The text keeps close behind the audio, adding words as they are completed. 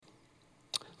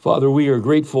Father, we are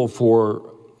grateful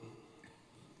for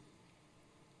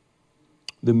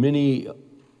the many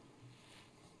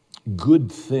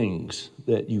good things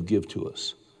that you give to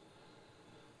us.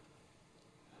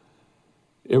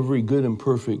 Every good and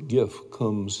perfect gift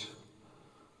comes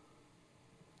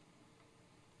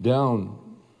down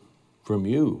from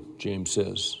you, James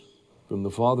says, from the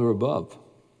Father above.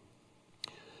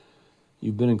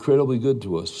 You've been incredibly good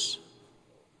to us.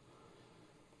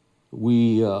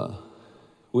 We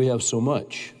have so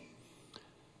much.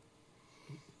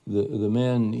 The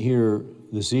man here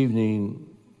this evening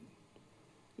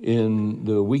in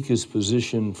the weakest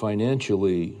position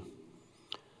financially,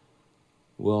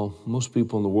 well, most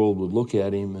people in the world would look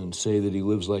at him and say that he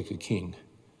lives like a king.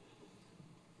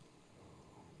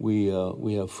 We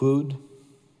have food,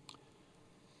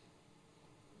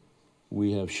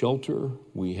 we have shelter,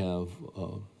 we have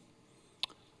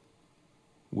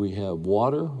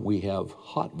water, we have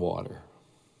hot water.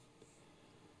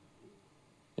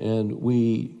 And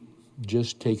we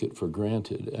just take it for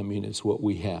granted. I mean, it's what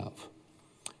we have.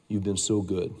 You've been so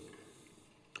good.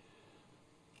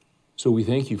 So we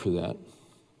thank you for that.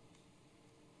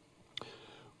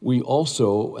 We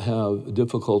also have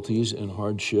difficulties and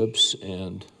hardships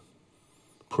and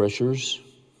pressures.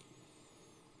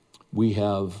 We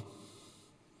have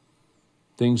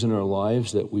things in our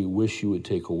lives that we wish you would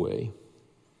take away.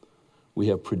 We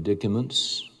have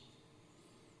predicaments.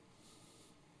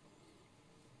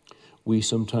 We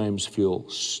sometimes feel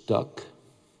stuck.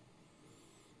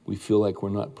 We feel like we're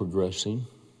not progressing.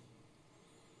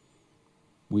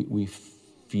 We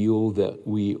feel that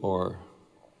we are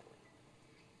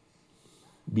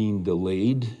being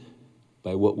delayed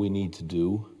by what we need to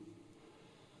do.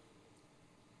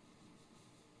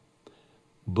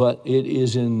 But it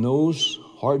is in those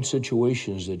hard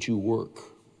situations that you work.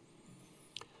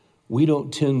 We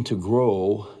don't tend to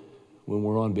grow when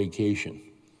we're on vacation,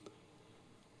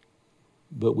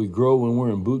 but we grow when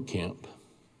we're in boot camp.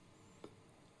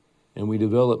 And we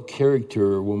develop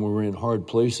character when we're in hard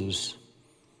places,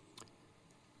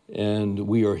 and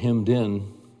we are hemmed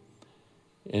in,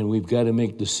 and we've got to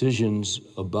make decisions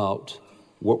about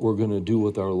what we're going to do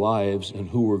with our lives and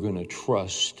who we're going to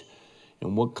trust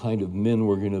and what kind of men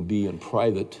we're going to be in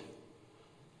private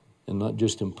and not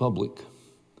just in public.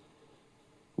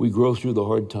 We grow through the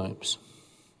hard times.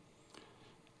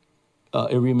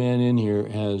 Every man in here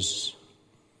has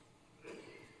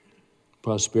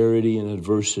prosperity and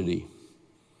adversity.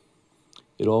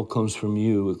 It all comes from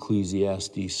you,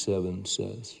 Ecclesiastes 7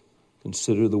 says.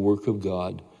 Consider the work of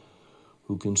God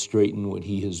who can straighten what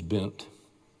he has bent.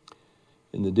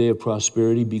 In the day of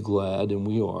prosperity, be glad, and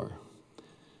we are.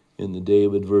 In the day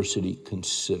of adversity,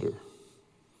 consider.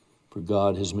 For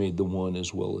God has made the one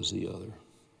as well as the other.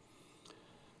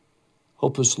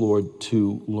 Help us, Lord,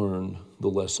 to learn the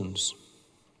lessons.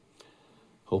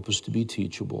 Help us to be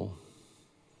teachable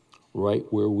right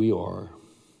where we are.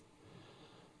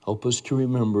 Help us to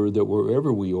remember that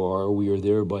wherever we are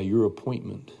there by your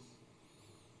appointment.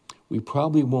 We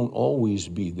probably won't always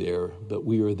be there, but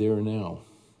we are there now.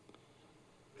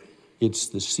 It's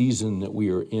the season that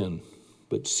we are in,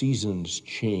 but seasons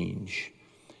change.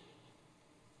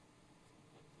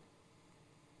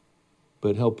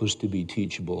 But help us to be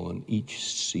teachable in each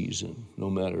season, no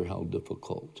matter how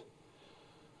difficult,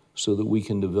 so that we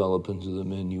can develop into the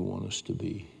men you want us to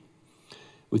be.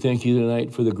 We thank you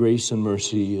tonight for the grace and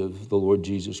mercy of the Lord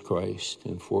Jesus Christ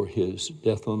and for his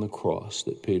death on the cross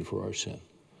that paid for our sin.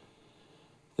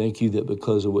 Thank you that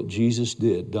because of what Jesus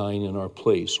did, dying in our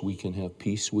place, we can have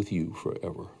peace with you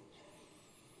forever.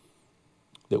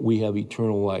 That we have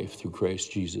eternal life through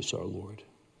Christ Jesus our Lord.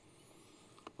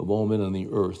 Of all men on the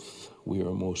earth, we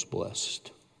are most blessed.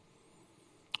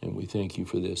 And we thank you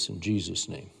for this in Jesus'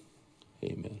 name.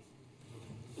 Amen.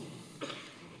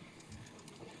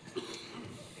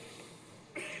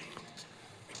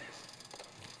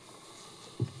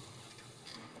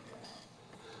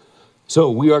 So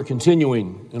we are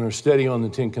continuing in our study on the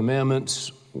Ten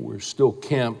Commandments. We're still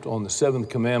camped on the seventh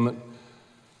commandment.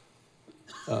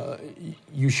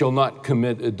 You shall not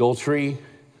commit adultery.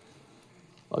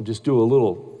 I'll just do a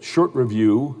little short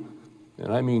review,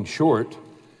 and I mean short.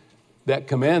 That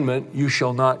commandment, you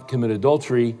shall not commit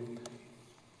adultery,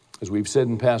 as we've said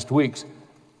in past weeks,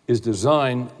 is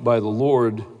designed by the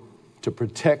Lord to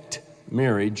protect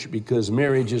marriage, because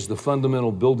marriage is the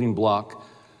fundamental building block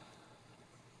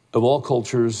of all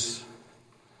cultures,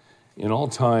 in all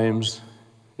times,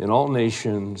 in all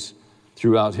nations,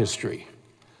 throughout history.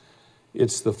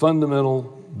 It's the fundamental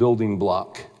building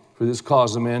block. For this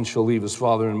cause a man shall leave his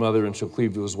father and mother and shall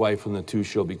cleave to his wife, and the two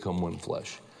shall become one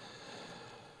flesh.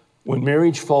 When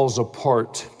marriage falls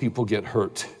apart, people get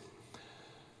hurt.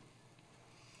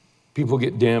 People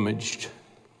get damaged.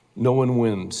 No one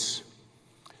wins.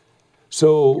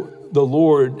 So the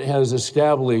Lord has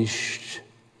established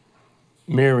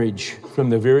marriage from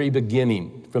the very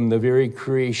beginning, from the very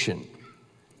creation.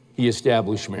 He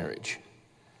established marriage.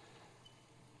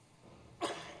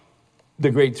 The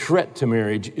great threat to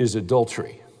marriage is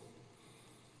adultery.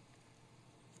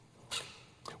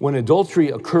 When adultery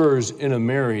occurs in a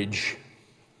marriage,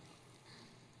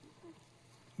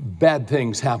 bad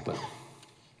things happen.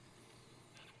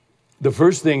 The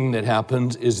first thing that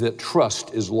happens is that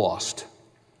trust is lost.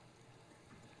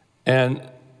 And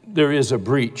there is a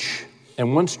breach.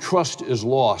 And once trust is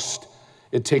lost,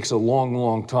 it takes a long,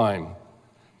 long time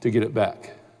to get it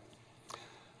back.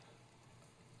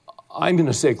 I'm going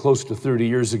to say close to 30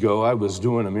 years ago, I was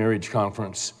doing a marriage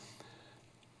conference.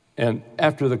 And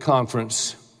after the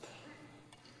conference,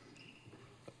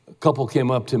 a couple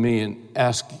came up to me and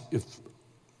asked if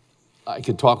I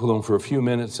could talk with them for a few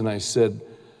minutes. And I said,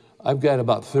 I've got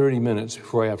about 30 minutes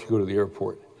before I have to go to the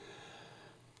airport.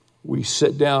 We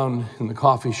sat down in the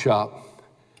coffee shop,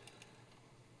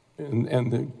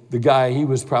 and the guy, he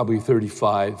was probably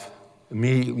 35,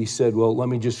 immediately said, well, let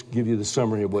me just give you the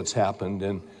summary of what's happened.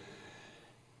 And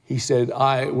he said,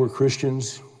 we're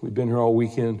Christians. We've been here all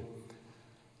weekend.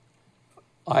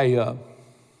 I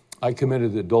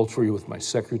committed adultery with my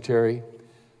secretary.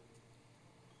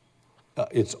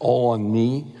 It's all on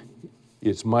me.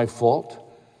 It's my fault.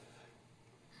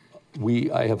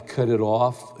 I have cut it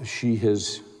off. She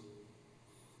has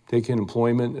taken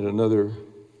employment at another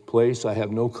place. I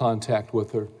have no contact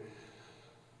with her.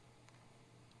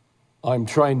 I'm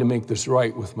trying to make this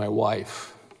right with my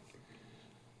wife.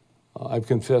 I've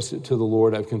confessed it to the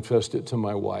Lord. I've confessed it to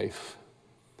my wife.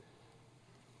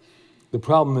 The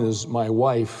problem is my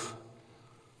wife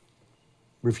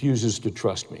refuses to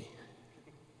trust me.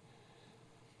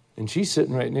 And she's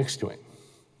sitting right next to him.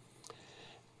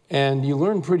 And you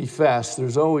learn pretty fast,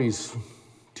 there's always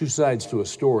two sides to a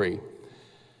story.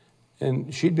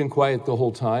 And she'd been quiet the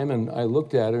whole time, and I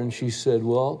looked at her and she said,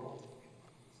 well,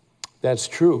 that's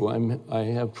true. I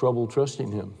have trouble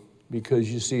trusting him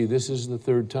because, you see, this is the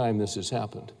third time this has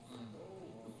happened.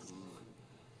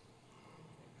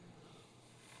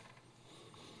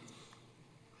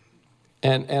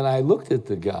 And I looked at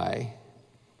the guy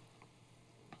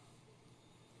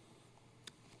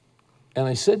and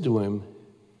I said to him,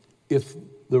 if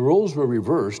the roles were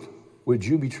reversed, would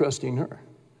you be trusting her?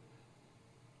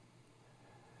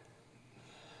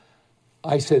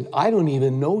 I said, I don't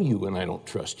even know you and I don't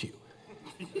trust you.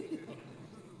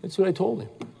 That's what I told him.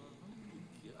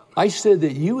 I said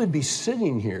that you would be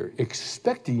sitting here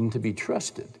expecting to be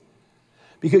trusted.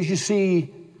 Because you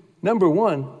see, number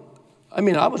one,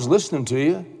 I was listening to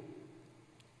you.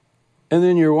 And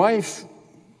then your wife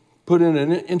put in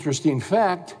an interesting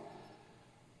fact.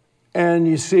 And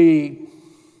you see,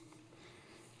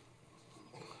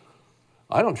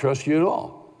 I don't trust you at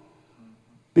all.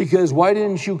 Because why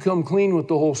didn't you come clean with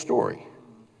the whole story?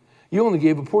 You only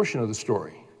gave a portion of the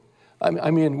story.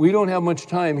 We don't have much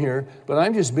time here, but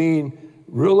I'm just being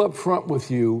real upfront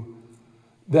with you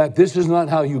that this is not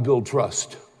how you build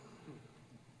trust.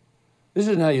 This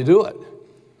isn't how you do it.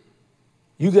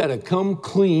 You got to come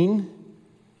clean.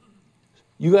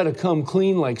 You got to come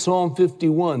clean like Psalm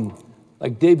 51,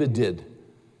 like David did.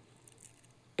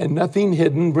 And nothing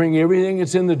hidden, bring everything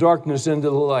that's in the darkness into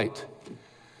the light.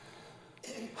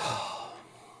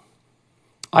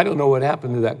 I don't know what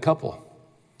happened to that couple.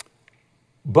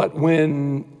 But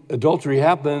when adultery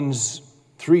happens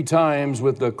 3 times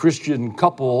with a Christian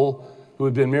couple who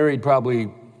had been married probably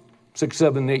 6,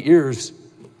 7, 8 years,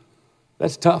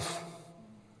 that's tough.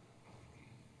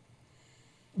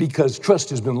 Because trust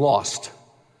has been lost.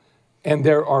 And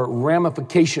there are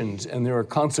ramifications and there are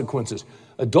consequences.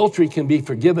 Adultery can be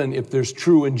forgiven if there's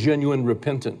true and genuine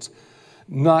repentance.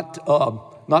 Not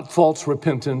false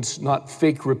repentance, not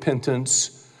fake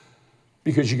repentance,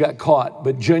 because you got caught,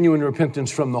 but genuine repentance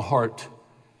from the heart.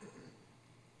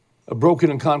 A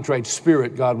broken and contrite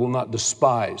spirit God will not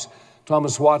despise.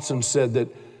 Thomas Watson said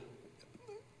that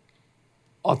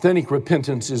authentic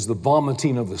repentance is the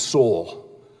vomiting of the soul.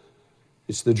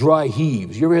 It's the dry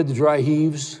heaves. You ever had the dry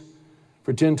heaves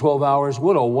for 10, 12 hours?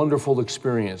 What a wonderful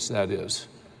experience that is.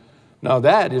 Now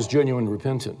that is genuine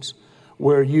repentance,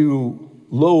 where you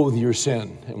loathe your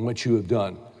sin and what you have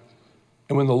done.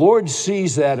 And when the Lord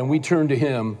sees that and we turn to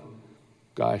him,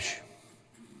 gosh,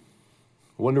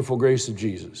 wonderful grace of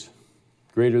Jesus,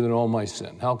 greater than all my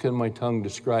sin. How can my tongue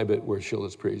describe it? Where shall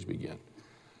its praise begin?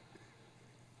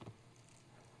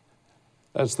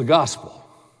 That's the gospel.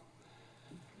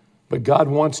 But God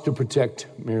wants to protect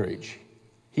marriage.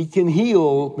 He can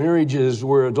heal marriages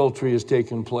where adultery has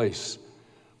taken place,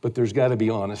 but there's got to be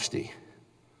honesty.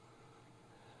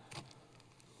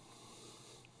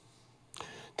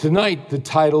 Tonight, the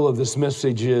title of this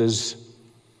message is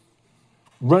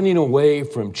Running Away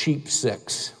from Cheap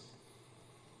Sex.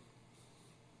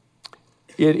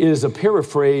 It is a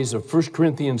paraphrase of 1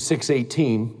 Corinthians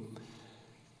 6:18,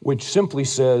 which simply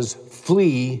says,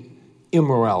 flee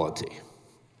immorality.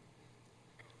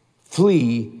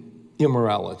 Flee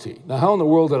immorality. Now, how in the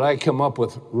world did I come up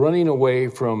with running away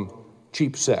from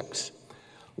cheap sex?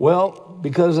 Well,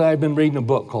 because I've been reading a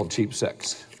book called Cheap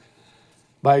Sex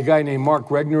by a guy named Mark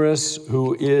Regnerus,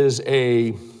 who is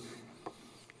a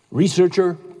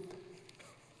researcher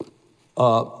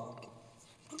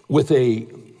with a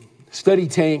study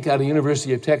tank out of the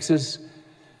University of Texas.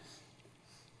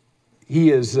 He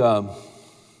just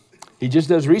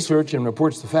does research and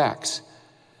reports the facts.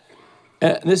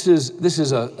 And this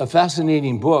is a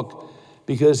fascinating book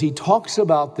because he talks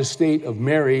about the state of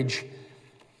marriage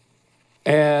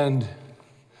and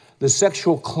the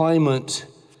sexual climate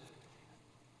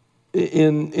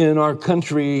in our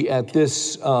country at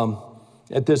this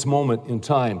moment in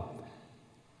time.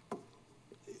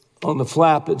 On the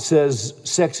flap, it says,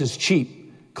 sex is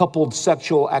cheap. Coupled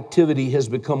sexual activity has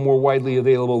become more widely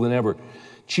available than ever.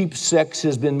 Cheap sex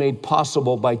has been made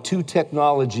possible by two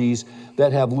technologies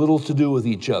that have little to do with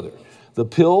each other: the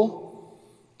pill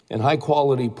and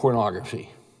high-quality pornography.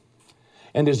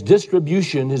 And its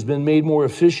distribution has been made more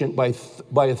efficient by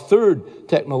a third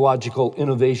technological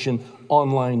innovation,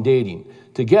 online dating.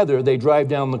 Together, they drive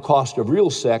down the cost of real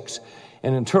sex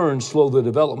and in turn slow the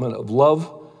development of love,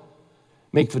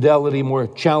 make fidelity more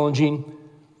challenging,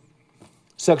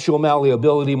 sexual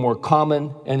malleability more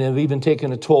common, and have even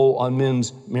taken a toll on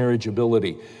men's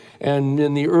marriageability. And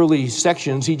in the early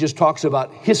sections, he just talks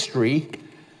about the history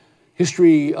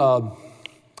of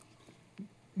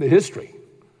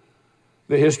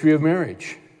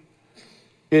marriage.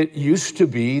 It used to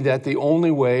be that the only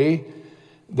way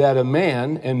that a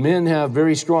man, and men have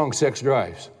very strong sex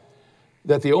drives,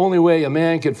 that the only way a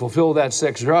man could fulfill that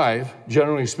sex drive,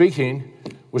 generally speaking,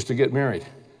 was to get married.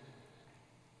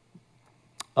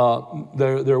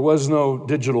 There was no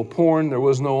digital porn, there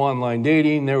was no online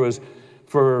dating, there was,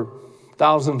 for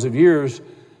thousands of years,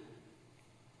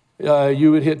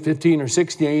 you would hit 15 or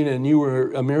 16 and you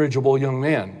were a marriageable young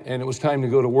man, and it was time to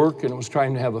go to work and it was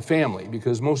time to have a family,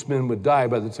 because most men would die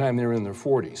by the time they were in their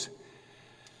 40s.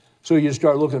 So you'd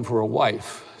start looking for a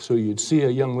wife. So you'd see a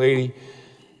young lady,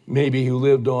 maybe who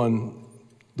lived on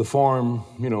the farm,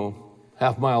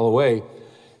 half mile away,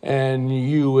 and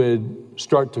you would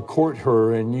start to court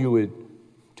her and you would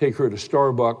take her to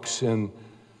Starbucks, and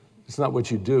it's not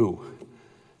what you do.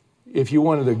 If you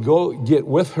wanted to go get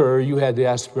with her, you had to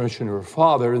ask permission of her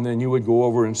father, and then you would go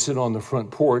over and sit on the front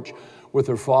porch with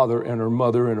her father and her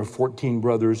mother and her 14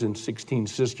 brothers and 16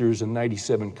 sisters and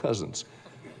 97 cousins.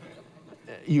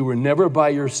 You were never by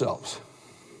yourselves.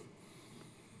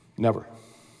 Never.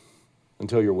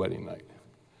 Until your wedding night.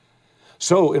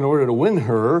 So in order to win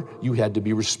her, you had to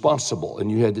be responsible,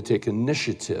 and you had to take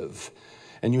initiative,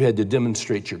 and you had to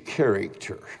demonstrate your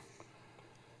character,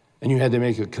 and you had to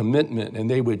make a commitment, and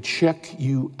they would check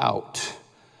you out,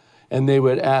 and they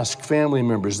would ask family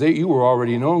members. You were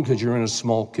already known because you're in a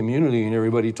small community, and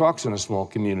everybody talks in a small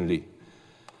community.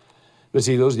 But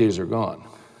see, those days are gone.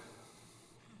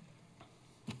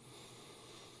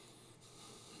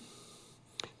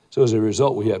 So as a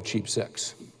result, we have cheap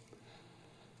sex.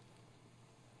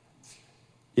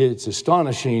 It's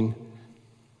astonishing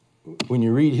when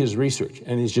you read his research,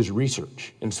 and it's just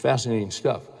research, and it's fascinating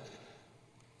stuff.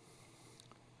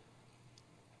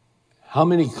 How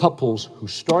many couples who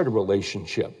start a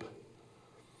relationship,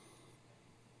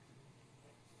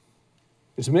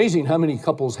 it's amazing how many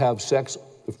couples have sex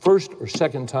the first or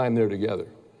second time they're together.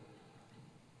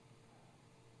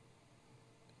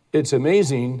 It's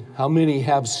amazing how many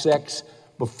have sex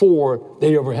before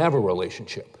they ever have a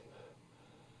relationship.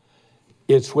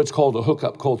 It's what's called a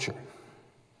hookup culture.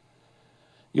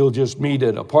 You'll just meet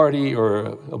at a party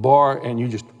or a bar and you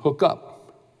just hook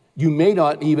up. You may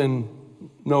not even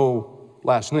know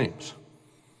last names.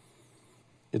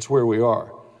 It's where we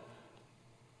are.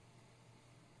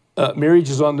 Marriage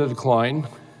is on the decline.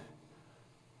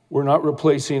 We're not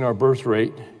replacing our birth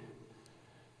rate.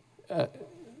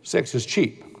 Sex is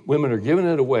cheap. Women are giving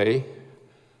it away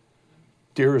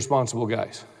to irresponsible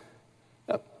guys.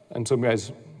 And some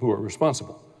guys who are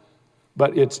responsible.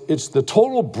 But it's the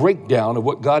total breakdown of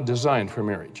what God designed for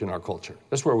marriage in our culture.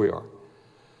 That's where we are.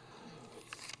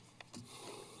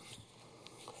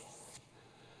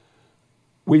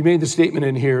 We made the statement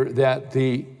in here that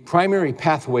the primary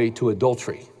pathway to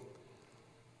adultery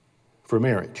for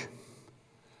marriage,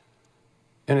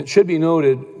 and it should be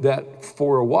noted that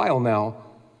for a while now,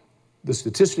 the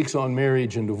statistics on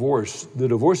marriage and divorce, the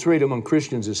divorce rate among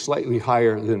Christians is slightly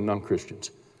higher than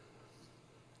non-Christians.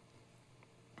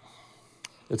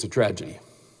 It's a tragedy.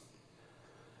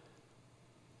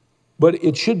 But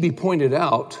it should be pointed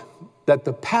out that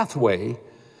the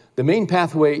main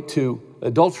pathway to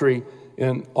adultery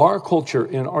in our culture,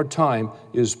 in our time,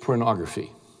 is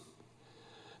pornography.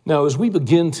 Now, as we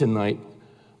begin tonight,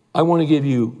 I want to give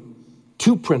you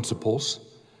 2 principles,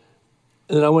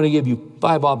 and I want to give you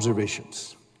 5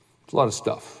 observations. It's a lot of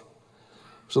stuff.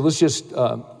 So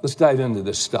let's dive into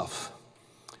this stuff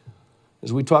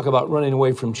as we talk about running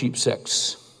away from cheap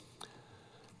sex.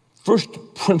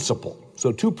 First principle.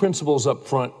 So 2 principles up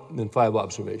front, and then 5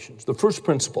 observations. The first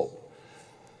principle: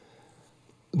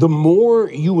 the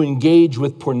more you engage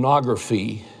with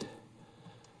pornography,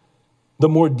 the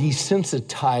more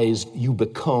desensitized you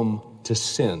become to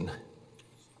sin.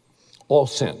 All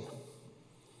sin.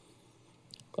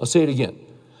 I'll say it again.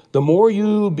 The more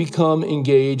you become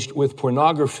engaged with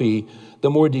pornography, the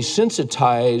more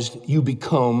desensitized you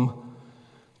become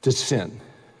to sin.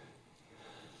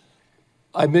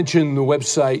 I mentioned the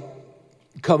website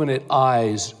Covenant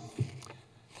Eyes.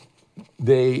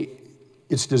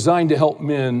 It's designed to help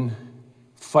men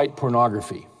fight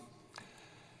pornography.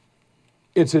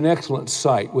 It's an excellent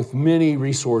site with many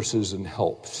resources and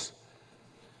helps.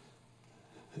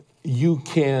 You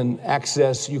can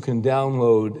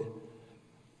download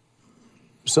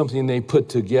something they put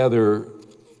together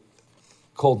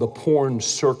called the Porn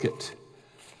Circuit.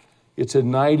 It's a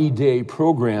 90-day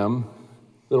program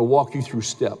that'll walk you through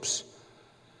steps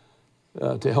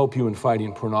to help you in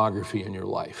fighting pornography in your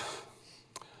life.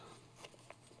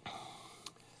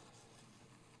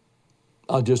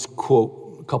 I'll just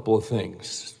quote a couple of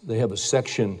things. They have a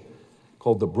section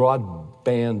called the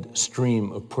broadband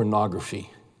stream of pornography.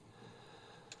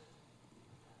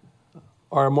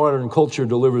 Our modern culture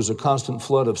delivers a constant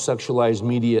flood of sexualized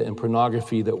media and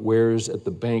pornography that wears at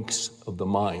the banks of the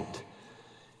mind.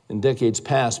 In decades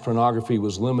past, pornography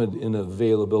was limited in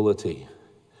availability,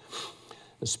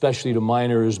 especially to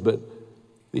minors, but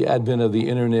the advent of the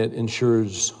internet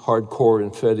ensures hardcore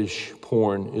and fetish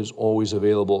porn is always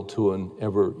available to an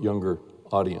ever younger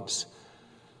audience.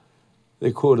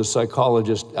 They quote a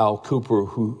psychologist, Al Cooper,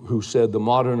 who said the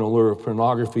modern allure of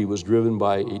pornography was driven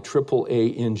by a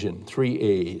AAA engine, 3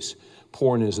 A's.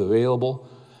 Porn is available,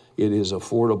 it is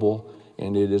affordable,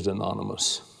 and it is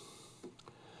anonymous.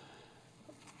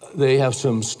 They have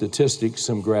some statistics,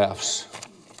 some graphs.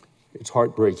 It's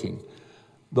heartbreaking.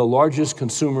 The largest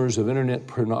consumers of internet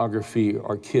pornography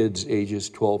are kids ages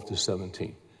 12 to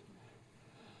 17.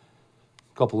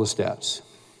 A couple of stats.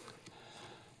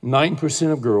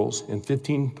 9% of girls and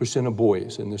 15% of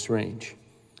boys in this range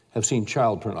have seen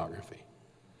child pornography.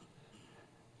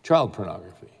 Child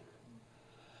pornography.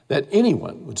 That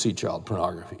anyone would see child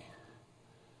pornography.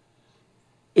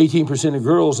 18% of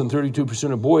girls and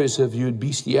 32% of boys have viewed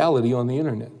bestiality on the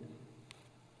internet.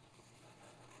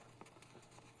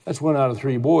 That's 1 out of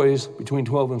 3 boys between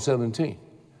 12 and 17.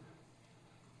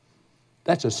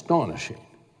 That's astonishing.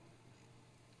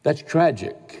 That's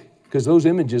tragic, because those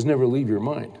images never leave your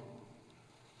mind.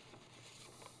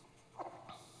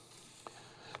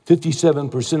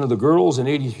 57% of the girls and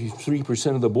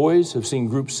 83% of the boys have seen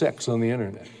group sex on the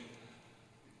internet.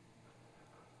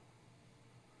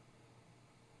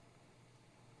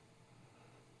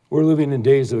 We're living in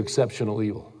days of exceptional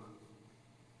evil.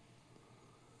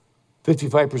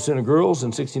 55% of girls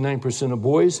and 69% of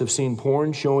boys have seen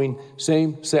porn showing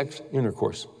same-sex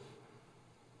intercourse.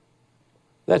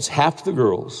 That's half the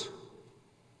girls.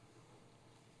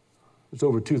 It's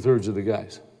over 2/3 of the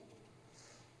guys.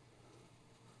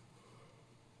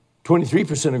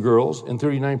 23% of girls and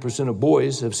 39% of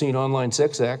boys have seen online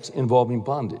sex acts involving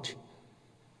bondage.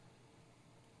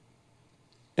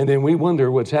 And then we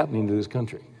wonder what's happening to this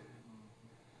country.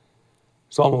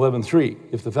 Psalm 11:3,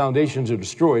 if the foundations are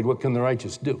destroyed, what can the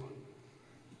righteous do?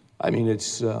 I mean,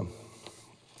 it's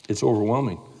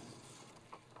overwhelming.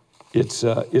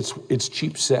 It's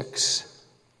cheap sex.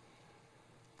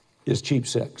 It's cheap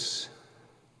sex.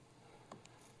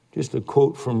 Just a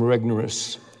quote from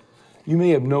Regnerus. You may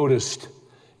have noticed,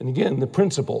 and again, the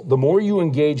principle, the more you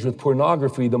engage with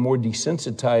pornography, the more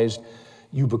desensitized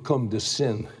you become to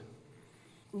sin.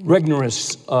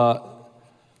 Regnerus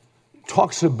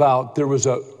talks about there was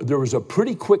a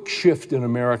pretty quick shift in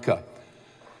America,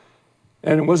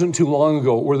 and it wasn't too long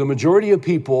ago, where the majority of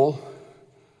people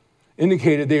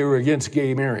indicated they were against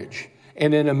gay marriage.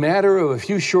 And in a matter of a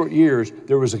few short years,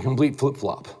 there was a complete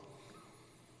flip-flop.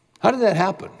 How did that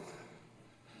happen?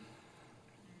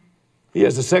 He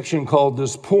has a section called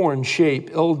Does Porn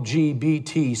Shape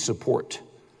LGBT Support?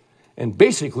 And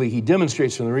basically, he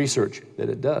demonstrates from the research that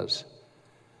it does.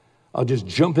 I'll just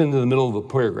jump into the middle of a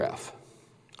paragraph.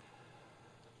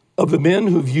 Of the men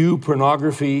who view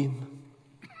pornography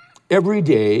every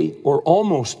day or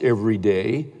almost every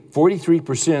day,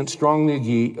 43%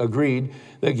 strongly agreed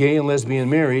that gay and lesbian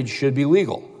marriage should be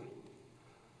legal,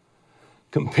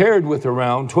 compared with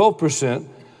around 12%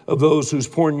 of those whose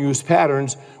porn use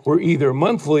patterns were either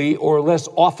monthly or less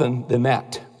often than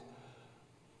that.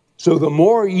 So the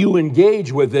more you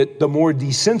engage with it, the more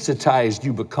desensitized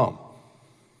you become.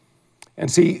 And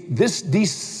see, this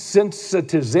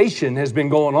desensitization has been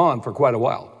going on for quite a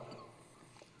while.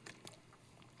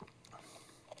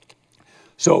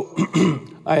 So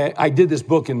I did this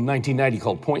book in 1990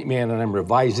 called Point Man, and I'm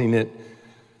revising it.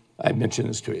 I mentioned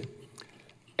this to you.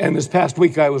 And this past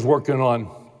week I was working on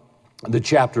the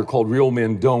chapter called Real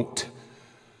Men Don't.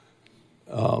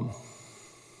 There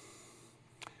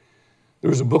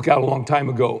was a book out a long time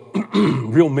ago,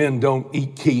 Real Men Don't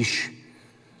Eat Quiche.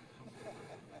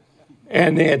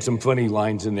 And they had some funny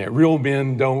lines in there. Real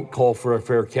men don't call for a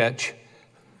fair catch.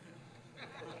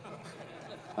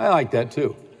 I like that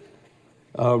too.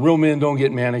 Real men don't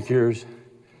get manicures.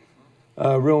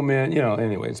 Real men,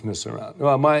 anyway, it's messing around.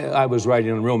 Well, I was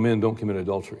writing on real men don't commit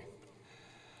adultery.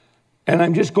 And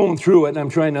I'm just going through it, and I'm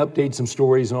trying to update some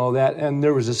stories and all that. And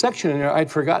there was a section in there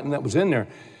I'd forgotten that was in there.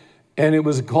 And it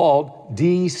was called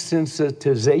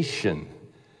desensitization.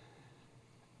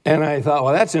 And I thought,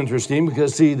 well, that's interesting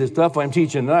because, see, the stuff I'm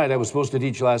teaching tonight, I was supposed to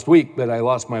teach last week, but I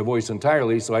lost my voice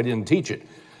entirely, so I didn't teach it.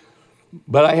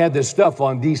 But I had this stuff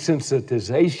on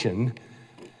desensitization,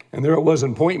 and there it was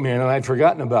in Point Man, and I'd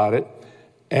forgotten about it.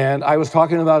 And I was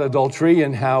talking about adultery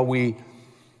and how we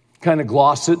kind of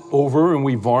gloss it over and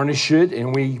we varnish it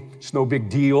and it's no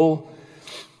big deal.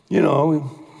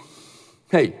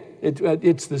 Hey,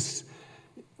 it's this,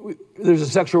 there's a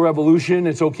sexual revolution.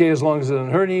 It's okay as long as it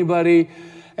doesn't hurt anybody.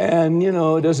 And,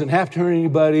 it doesn't have to hurt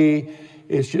anybody.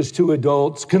 It's just two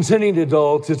adults, consenting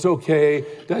adults. It's okay,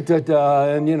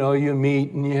 And, you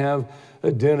meet and you have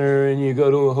a dinner and you go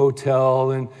to a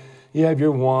hotel and you have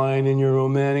your wine and your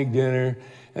romantic dinner.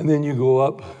 And then you go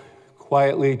up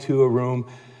quietly to a room.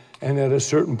 And at a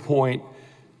certain point,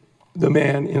 the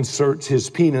man inserts his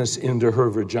penis into her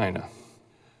vagina.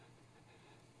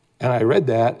 And I read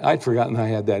that. I'd forgotten I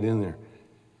had that in there.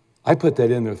 I put that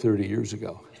in there 30 years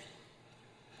ago.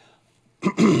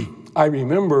 I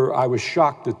remember I was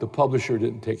shocked that the publisher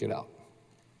didn't take it out.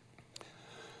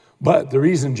 But the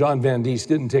reason John Van Diest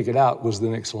didn't take it out was the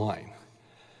next line.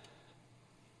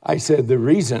 I said, the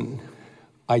reason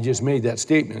I just made that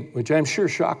statement, which I'm sure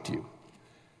shocked you,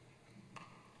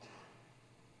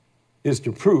 is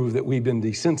to prove that we've been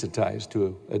desensitized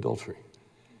to adultery.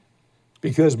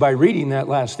 Because by reading that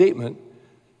last statement,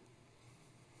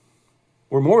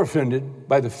 we're more offended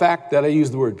by the fact that I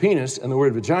use the word penis and the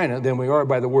word vagina than we are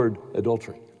by the word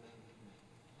adultery.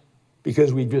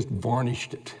 Because we just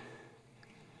varnished it.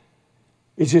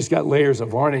 It's just got layers of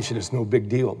varnish and it's no big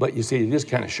deal. But you see, it is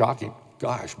kind of shocking.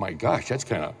 My gosh, that's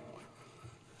kind of...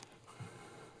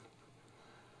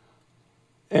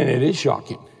 And it is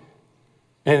shocking.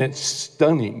 And it's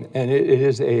stunning. And it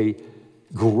is a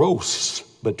gross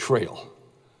betrayal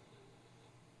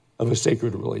of a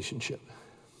sacred relationship.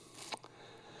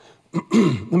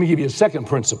 Let me give you a second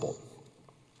principle.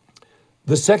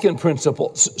 The second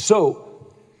principle.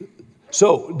 So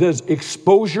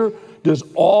does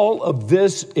all of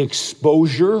this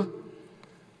exposure,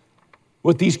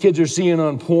 what these kids are seeing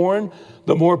on porn,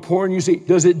 the more porn you see,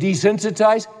 does it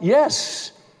desensitize?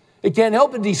 Yes. It can't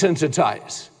help but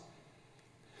desensitize.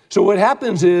 So what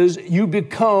happens is you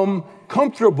become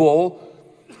comfortable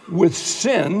with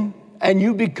sin and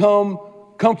you become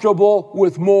comfortable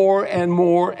with more and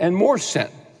more and more sin.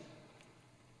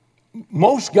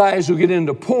 Most guys who get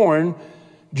into porn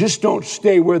just don't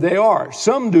stay where they are.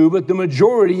 Some do, but the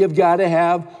majority have got to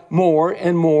have more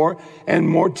and more and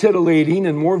more titillating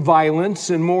and more violence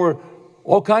and more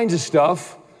all kinds of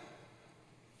stuff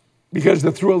because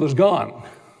the thrill is gone.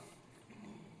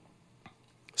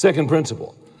 Second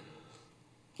principle.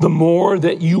 The more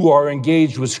that you are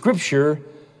engaged with Scripture,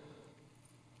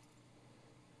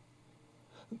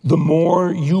 the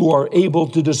more you are able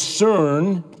to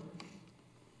discern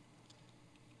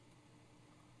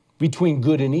between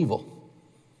good and evil.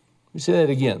 Let me say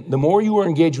that again. The more you are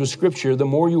engaged with Scripture, the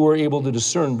more you are able to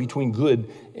discern between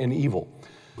good and evil.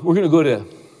 We're going to go to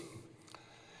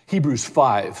Hebrews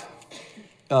 5.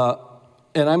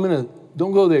 And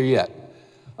don't go there yet.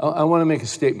 I want to make a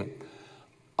statement.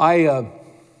 I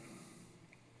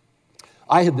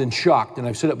have been shocked, and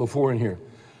I've said it before in here,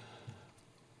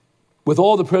 with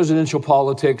all the presidential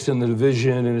politics and the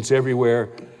division, and it's everywhere.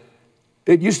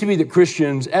 It used to be that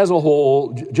Christians, as a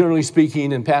whole, generally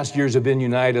speaking, in past years have been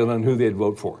united on who they'd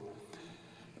vote for.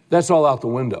 That's all out the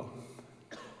window.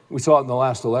 We saw it in the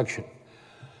last election.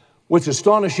 What's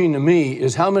astonishing to me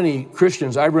is how many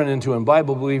Christians I've run into in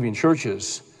Bible-believing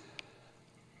churches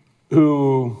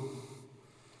who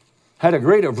had a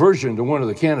great aversion to one of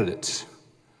the candidates,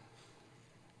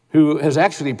 who has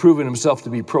actually proven himself to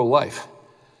be pro-life.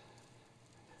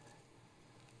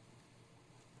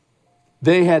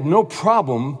 They had no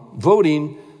problem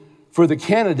voting for the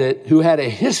candidate who had a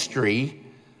history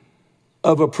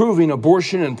of approving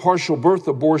abortion and partial birth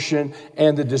abortion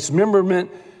and the dismemberment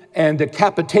and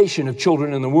decapitation of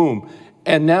children in the womb.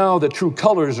 And now the true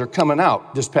colors are coming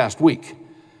out this past week.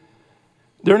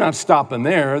 They're not stopping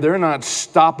there. They're not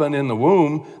stopping in the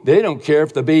womb. They don't care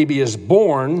if the baby is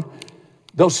born.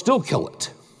 They'll still kill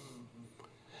it.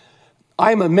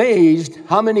 I'm amazed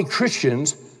how many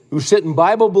Christians who sit in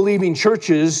Bible-believing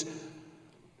churches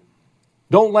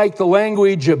don't like the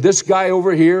language of this guy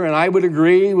over here, and I would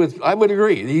agree.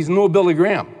 He's no Billy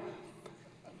Graham.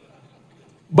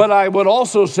 But I would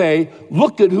also say,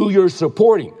 look at who you're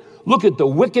supporting. Look at the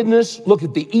wickedness, look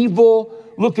at the evil,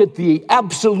 look at the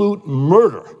absolute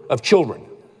murder of children.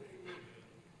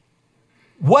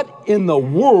 What in the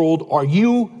world are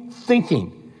you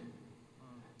thinking?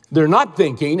 They're not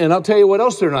thinking, and I'll tell you what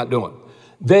else they're not doing.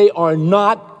 They are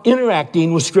not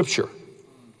interacting with Scripture.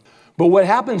 But what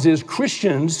happens is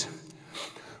Christians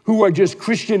who are just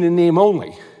Christian in name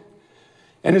only,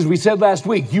 and as we said last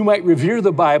week, you might revere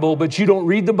the Bible, but you don't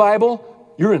read the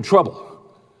Bible, you're in trouble.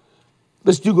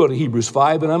 Let's go to Hebrews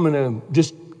 5, and I'm going to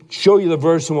just show you the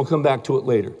verse, and we'll come back to it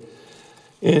later.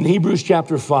 In Hebrews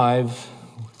chapter 5,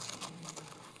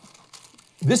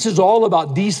 this is all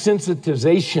about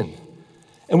desensitization.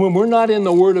 And when we're not in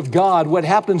the Word of God, what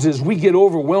happens is we get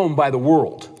overwhelmed by the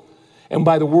world and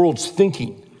by the world's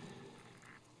thinking.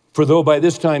 For though by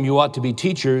this time you ought to be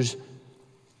teachers,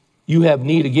 you have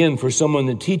need again for someone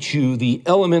to teach you the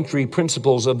elementary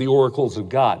principles of the oracles of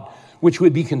God, which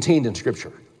would be contained in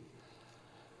Scripture.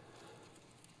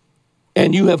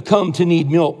 And you have come to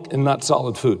need milk and not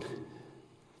solid food.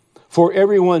 For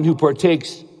everyone who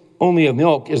partakes only of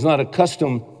milk is not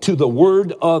accustomed to the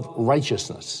word of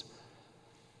righteousness,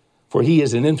 for he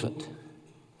is an infant.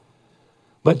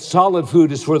 But solid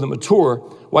food is for the mature,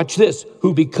 watch this,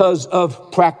 who because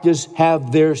of practice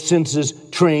have their senses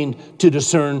trained to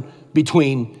discern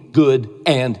between good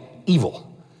and evil.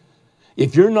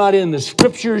 If you're not in the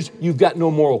Scriptures, you've got no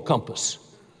moral compass.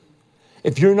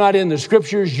 If you're not in the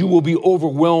Scriptures, you will be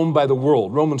overwhelmed by the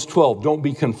world. Romans 12, don't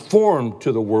be conformed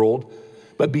to the world,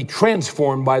 but be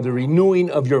transformed by the renewing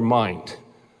of your mind.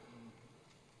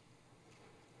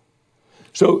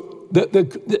 So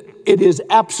it is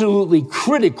absolutely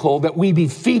critical that we be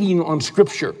feeding on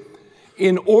Scripture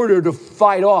in order to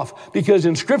fight off. Because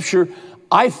in Scripture,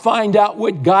 I find out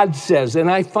what God says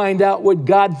and I find out what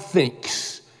God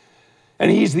thinks. And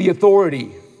He's the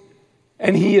authority.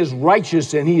 And He is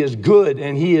righteous and He is good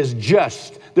and He is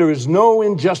just. There is no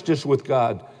injustice with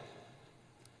God.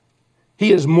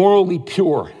 He is morally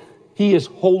pure. He is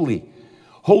holy.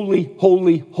 Holy,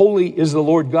 holy, holy is the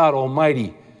Lord God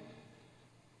Almighty.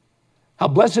 How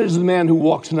blessed is the man who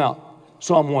walks not,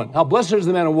 Psalm 1. How blessed is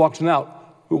the man who walks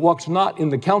not in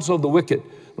the counsel of the wicked,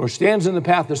 nor stands in the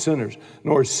path of sinners,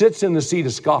 nor sits in the seat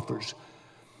of scoffers.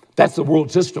 That's the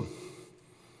world system.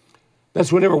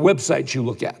 That's whatever websites you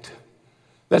look at.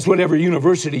 That's whatever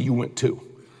university you went to,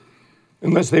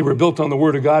 unless they were built on the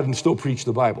Word of God and still preach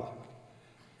the Bible.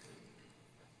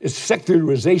 It's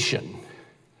secularization.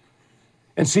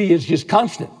 And see, it's just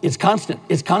constant. It's constant.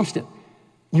 It's constant.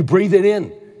 You breathe it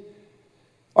in.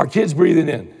 Our kids breathe it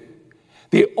in.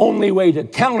 The only way to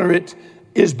counter it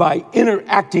is by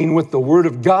interacting with the Word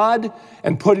of God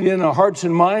and putting it in our hearts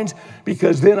and minds,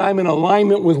 because then I'm in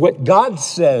alignment with what God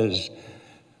says,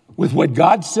 with what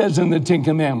God says in the Ten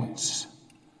Commandments.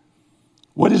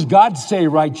 What does God say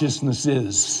righteousness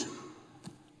is?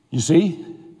 You see?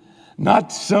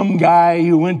 Not some guy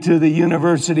who went to the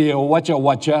University of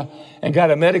Waccha and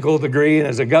got a medical degree and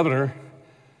is a governor.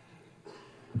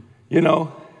 You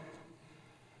know,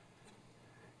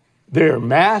 they're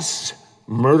mass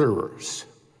murderers.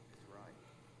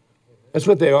 That's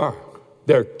what they are.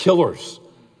 They're killers.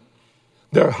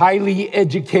 They're highly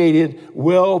educated,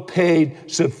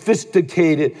 well-paid,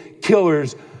 sophisticated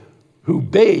killers who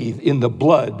bathe in the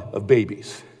blood of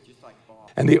babies.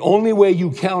 And the only way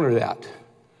you counter that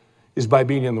is by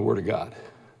being in the Word of God.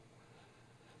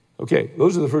 Okay,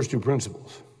 those are the first two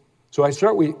principles. So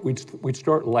we'd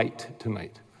start light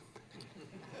tonight.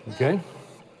 Okay?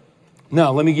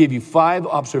 Now, let me give you 5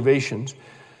 observations.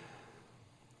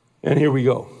 And here we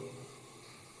go.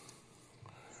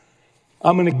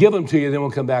 I'm going to give them to you, then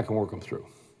we'll come back and work them through.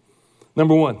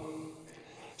 Number 1.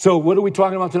 So what are we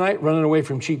talking about tonight? Running away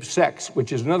from cheap sex,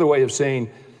 which is another way of saying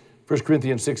 1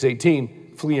 Corinthians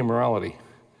 6:18, flee immorality.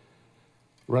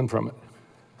 Run from it.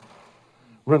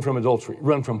 Run from adultery.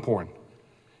 Run from porn.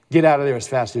 Get out of there as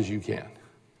fast as you can.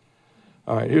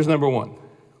 All right, here's number 1.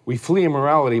 We flee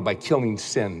immorality by killing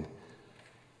sin.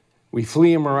 We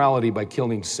flee immorality by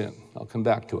killing sin. I'll come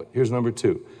back to it. Here's number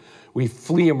 2. We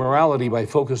flee immorality by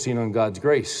focusing on God's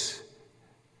grace.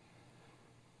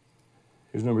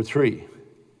 Here's number 3.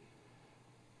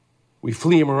 We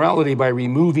flee immorality by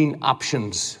removing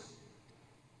options.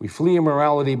 We flee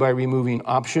immorality by removing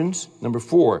options. Number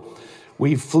 4,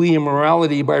 we flee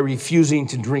immorality by refusing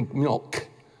to drink milk.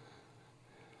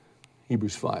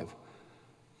 Hebrews 5.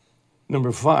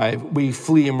 Number 5, we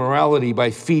flee immorality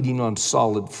by feeding on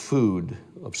solid food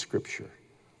of Scripture.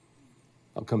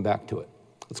 I'll come back to it.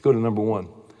 Let's go to number 1.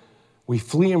 We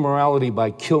flee immorality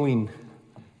by killing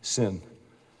sin.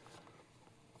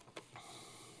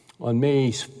 On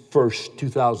May 1st,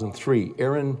 2003,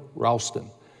 Aaron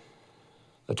Ralston,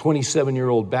 a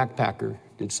 27-year-old backpacker,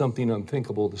 did something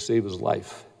unthinkable to save his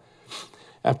life.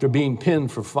 After being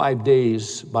pinned for 5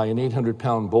 days by an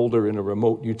 800-pound boulder in a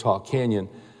remote Utah canyon,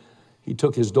 he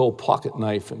took his dull pocket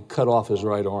knife and cut off his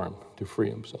right arm to free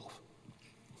himself.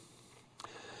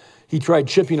 He tried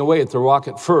chipping away at the rock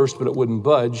at first, but it wouldn't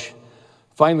budge.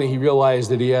 Finally, he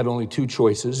realized that he had only 2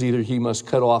 choices. Either he must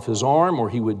cut off his arm or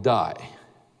he would die.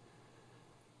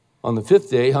 On the 5th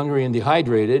day, hungry and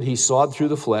dehydrated, he sawed through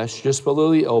the flesh just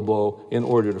below the elbow in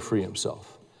order to free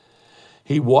himself.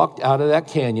 He walked out of that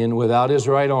canyon without his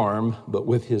right arm, but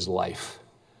with his life.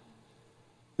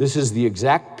 This is the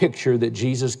exact picture that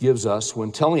Jesus gives us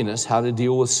when telling us how to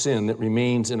deal with sin that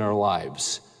remains in our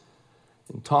lives.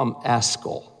 And Tom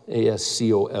Ascol,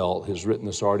 A-S-C-O-L, has written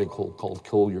this article called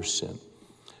Kill Your Sin.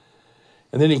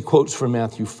 And then he quotes from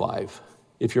Matthew 5.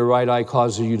 If your right eye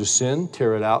causes you to sin,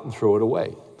 tear it out and throw it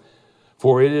away.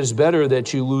 For it is better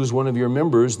that you lose one of your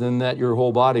members than that your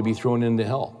whole body be thrown into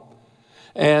hell.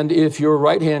 And if your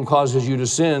right hand causes you to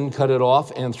sin, cut it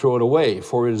off and throw it away.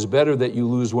 For it is better that you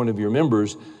lose one of your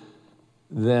members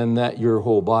than that your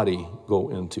whole body go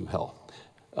into hell.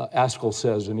 Ascol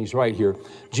says, and he's right here,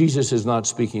 Jesus is not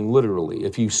speaking literally.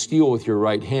 If you steal with your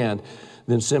right hand,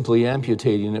 then simply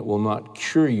amputating it will not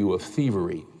cure you of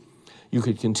thievery. You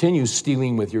could continue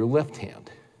stealing with your left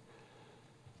hand.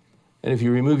 And if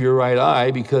you remove your right eye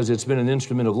because it's been an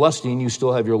instrument of lusting, you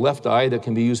still have your left eye that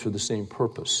can be used for the same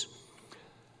purpose.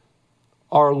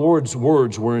 Our Lord's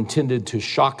words were intended to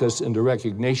shock us into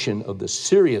recognition of the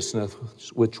seriousness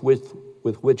with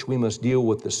which we must deal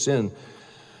with the sin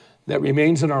that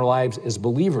remains in our lives as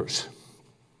believers.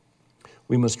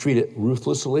 We must treat it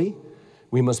ruthlessly.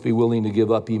 We must be willing to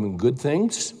give up even good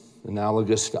things,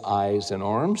 analogous to eyes and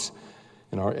arms,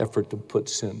 in our effort to put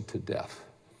sin to death.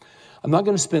 I'm not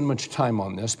going to spend much time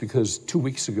on this because 2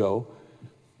 weeks ago,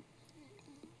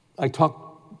 I talked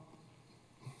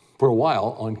for a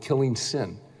while on killing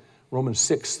sin. Romans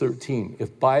 6:13.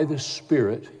 If by the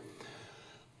Spirit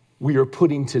we are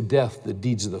putting to death the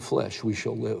deeds of the flesh, we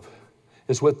shall live.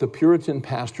 It's what the Puritan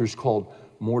pastors called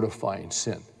mortifying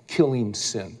sin, killing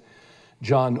sin.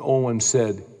 John Owen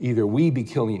said, either we be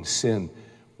killing sin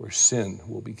or sin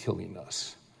will be killing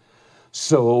us.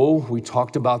 So we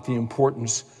talked about the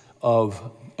importance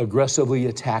of aggressively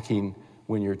attacking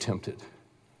when you're tempted,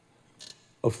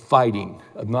 of fighting,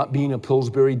 of not being a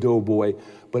Pillsbury Doughboy,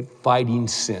 but fighting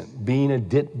sin, being a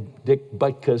Dick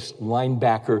Butkus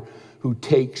linebacker who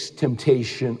takes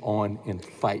temptation on and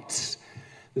fights.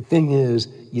 The thing is,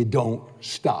 you don't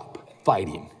stop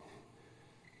fighting.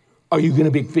 Are you going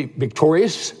to be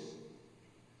victorious?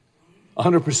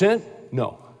 100%?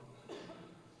 No.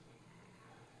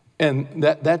 And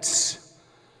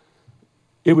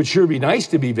it would sure be nice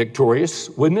to be victorious,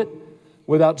 wouldn't it?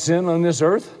 Without sin on this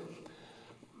earth.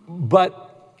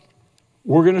 But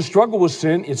we're going to struggle with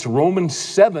sin. It's Romans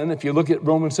 7. If you look at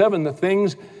Romans 7, the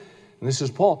things, and this is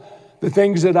Paul, the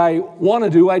things that I want to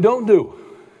do, I don't do.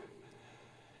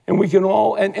 And we can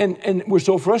all, and we're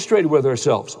so frustrated with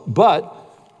ourselves. But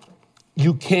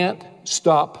you can't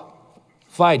stop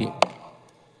fighting.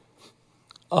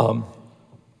 Andy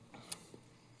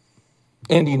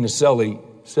Naselli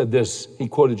said this. He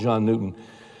quoted John Newton.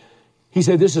 He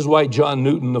said, this is why John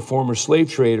Newton, the former slave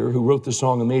trader who wrote the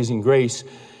song Amazing Grace,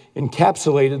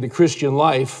 encapsulated the Christian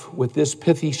life with this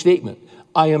pithy statement.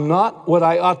 I am not what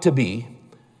I ought to be,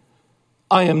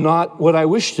 I am not what I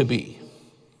wish to be.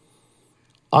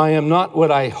 I am not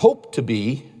what I hope to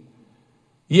be,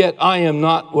 yet I am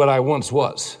not what I once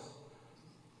was.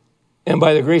 And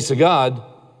by the grace of God,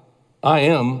 I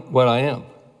am what I am.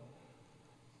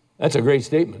 That's a great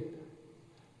statement.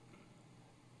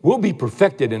 We'll be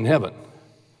perfected in heaven.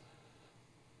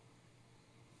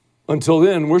 Until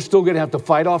then, we're still going to have to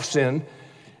fight off sin.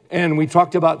 And we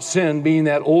talked about sin being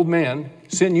that old man.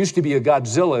 Sin used to be a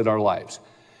Godzilla in our lives.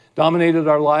 Dominated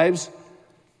our lives,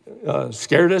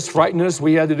 scared us, frightened us.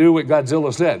 We had to do what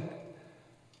Godzilla said.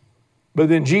 But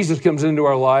then Jesus comes into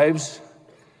our lives,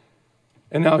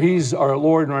 and now he's our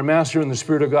Lord and our Master, and the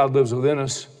Spirit of God lives within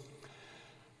us.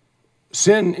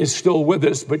 Sin is still with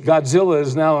us, but Godzilla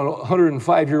is now a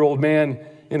 105-year-old man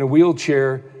in a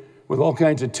wheelchair with all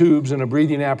kinds of tubes and a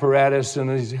breathing apparatus,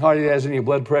 and he hardly has any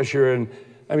blood pressure, and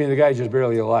the guy's just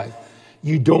barely alive.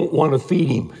 You don't want to feed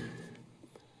him.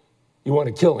 You want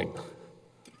to kill him.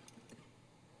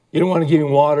 You don't want to give him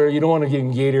water. You don't want to give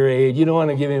him Gatorade. You don't want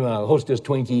to give him a Hostess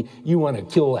Twinkie. You want to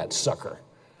kill that sucker.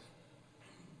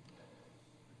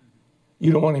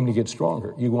 You don't want him to get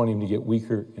stronger. You want him to get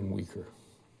weaker and weaker.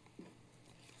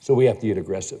 So we have to get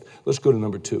aggressive. Let's go to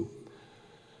number 2.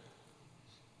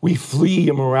 We flee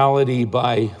immorality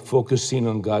by focusing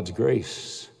on God's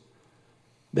grace.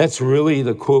 That's really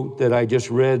the quote that I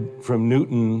just read from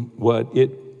Newton. What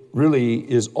it really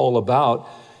is all about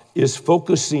is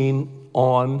focusing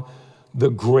on the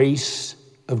grace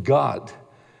of God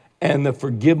and the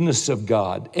forgiveness of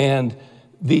God and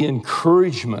the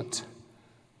encouragement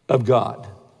of God.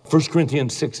 1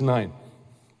 Corinthians 6:9.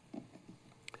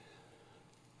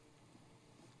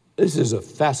 This is a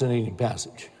fascinating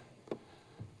passage.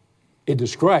 It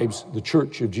describes the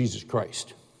church of Jesus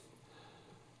Christ.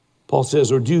 Paul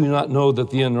says, "Or do you not know that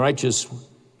the unrighteous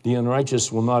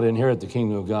will not inherit the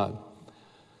kingdom of God?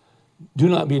 Do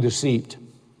not be deceived.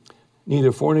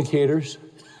 Neither fornicators,"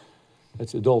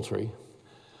 that's adultery,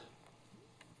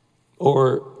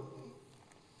 "or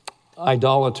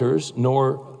idolaters,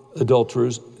 nor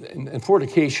adulterers." And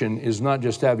fornication is not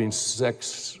just having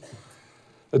sex.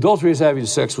 Adultery is having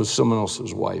sex with someone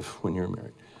else's wife when you're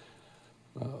married.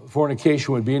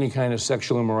 Fornication would be any kind of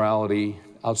sexual immorality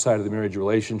outside of the marriage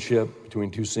relationship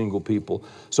between two single people.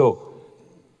 So,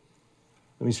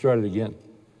 let me start it again.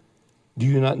 Do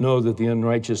you not know that the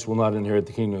unrighteous will not inherit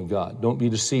the kingdom of God? Don't be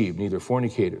deceived, neither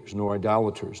fornicators, nor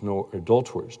idolaters, nor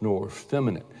adulterers, nor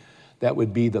effeminate. That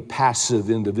would be the passive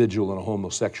individual in a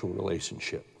homosexual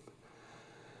relationship.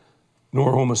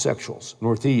 Nor homosexuals,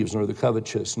 nor thieves, nor the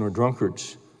covetous, nor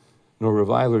drunkards, nor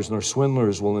revilers, nor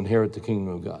swindlers will inherit the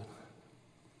kingdom of God.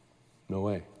 No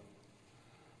way.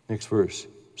 Next verse.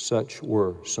 Such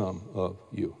were some of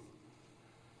you.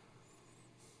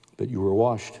 But you were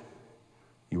washed.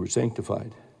 You were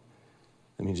sanctified.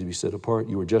 That means to be set apart.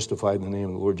 You were justified in the name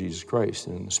of the Lord Jesus Christ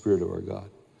and in the Spirit of our God.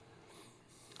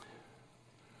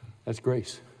 That's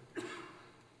grace.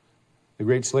 The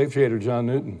great slave trader, John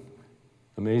Newton.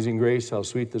 Amazing grace, how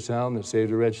sweet the sound that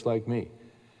saved a wretch like me.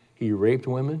 He raped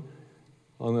women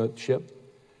on the ship.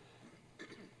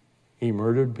 He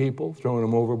murdered people, throwing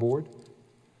them overboard.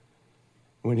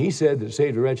 When he said that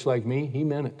saved a wretch like me, he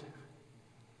meant it.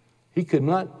 He could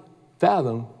not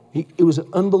fathom. It was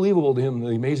unbelievable to him, the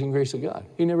amazing grace of God.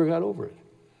 He never got over it.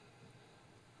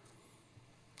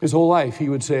 His whole life, he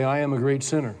would say, "I am a great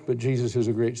sinner, but Jesus is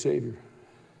a great Savior."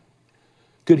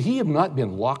 Could he have not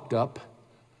been locked up,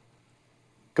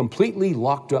 completely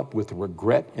locked up with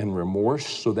regret and remorse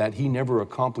so that he never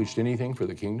accomplished anything for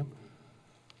the kingdom?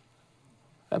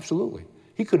 Absolutely.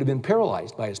 He could have been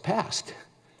paralyzed by his past.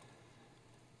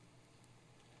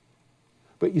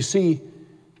 But you see,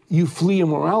 you flee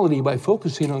immorality by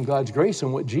focusing on God's grace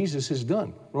and what Jesus has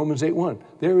done. Romans 8:1.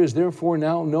 There is therefore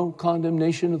now no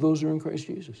condemnation of those who are in Christ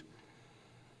Jesus.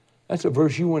 That's a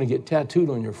verse you want to get tattooed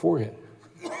on your forehead.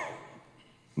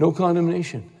 No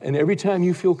condemnation. And every time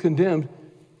you feel condemned,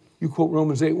 you quote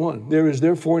Romans 8:1. There is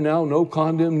therefore now no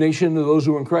condemnation to those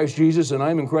who are in Christ Jesus, and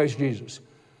I'm in Christ Jesus.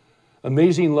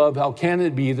 Amazing love, how can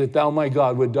it be that thou, my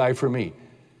God, would die for me?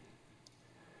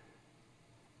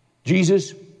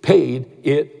 Jesus paid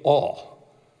it all.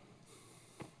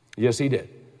 Yes, he did.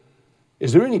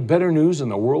 Is there any better news in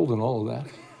the world than all of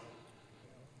that?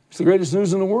 It's the greatest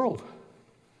news in the world.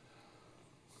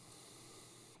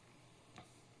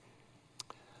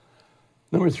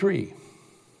 Number 3.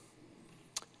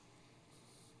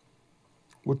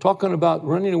 We're talking about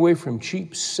running away from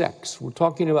cheap sex. We're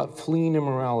talking about fleeing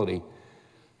immorality.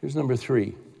 Here's number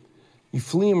 3. You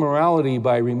flee immorality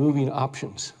by removing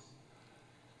options.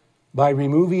 By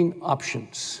removing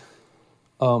options.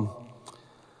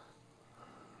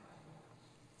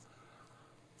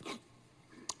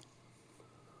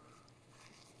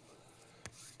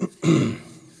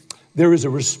 There is a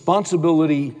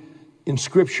responsibility in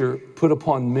Scripture put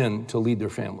upon men to lead their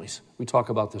families. We talk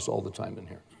about this all the time in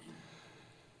here.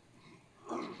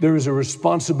 There is a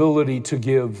responsibility to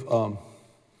give, to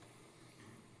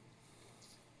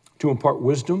impart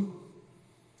wisdom.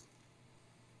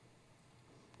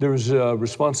 There is a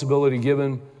responsibility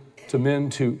given to men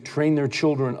to train their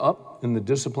children up in the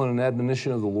discipline and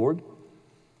admonition of the Lord.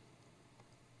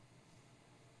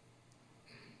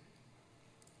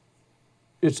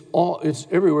 It's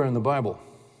everywhere in the Bible.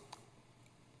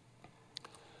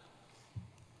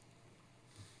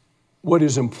 What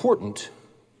is important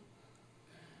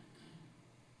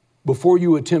before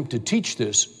you attempt to teach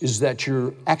this is that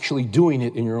you're actually doing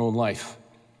it in your own life.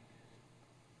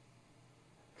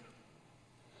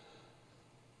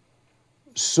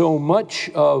 So much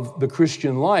of the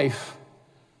Christian life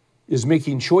is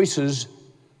making choices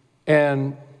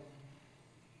and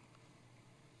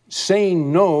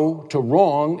saying no to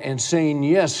wrong and saying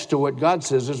yes to what God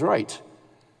says is right.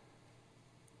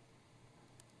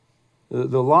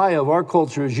 The lie of our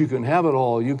culture is you can have it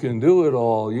all, you can do it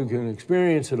all, you can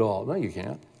experience it all. No, you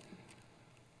can't.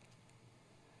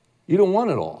 You don't want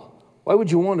it all. Why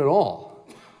would you want it all?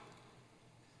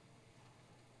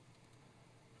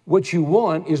 What you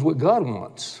want is what God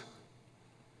wants.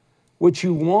 What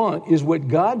you want is what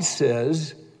God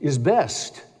says is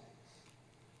best.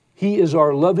 He is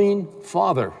our loving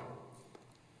Father.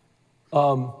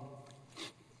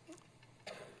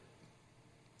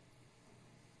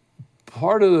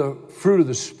 Part of the fruit of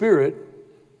the Spirit,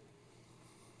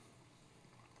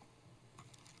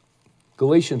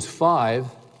 Galatians 5,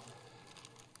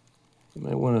 you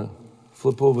might want to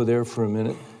flip over there for a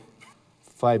minute,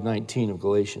 5:19 of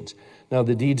Galatians. Now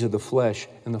the deeds of the flesh,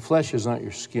 and the flesh is not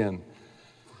your skin.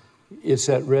 It's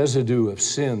that residue of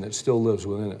sin that still lives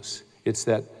within us. It's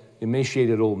that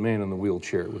emaciated old man in the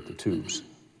wheelchair with the tubes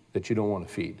that you don't want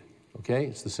to feed, okay?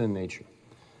 It's the sin nature.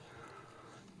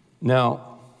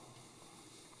 Now,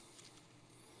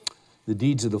 the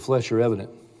deeds of the flesh are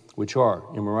evident, which are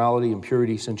immorality,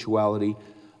 impurity, sensuality,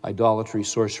 idolatry,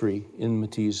 sorcery,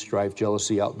 enmities, strife,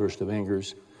 jealousy, outburst of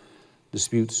angers,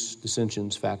 disputes,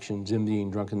 dissensions, factions,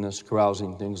 envying, drunkenness,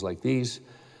 carousing, things like these,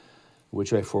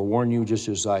 which I forewarn you, just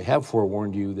as I have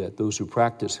forewarned you, that those who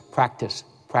practice,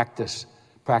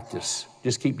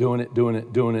 just keep doing it,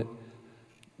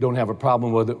 don't have a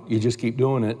problem with it, you just keep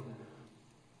doing it,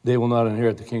 they will not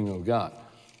inherit the kingdom of God.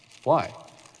 Why?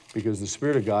 Because the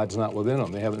Spirit of God's not within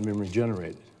them. They haven't been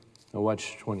regenerated. Now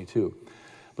watch 22.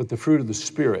 But the fruit of the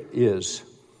Spirit is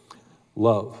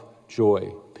love,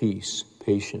 joy, peace,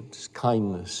 patience,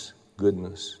 kindness,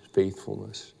 goodness,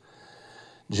 faithfulness,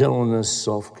 gentleness,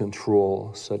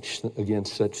 self-control.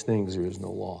 Against such things there is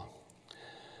no law.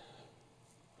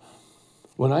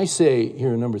 When I say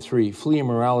here in number 3, flee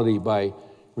immorality by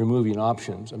removing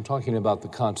options, I'm talking about the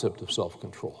concept of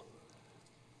self-control.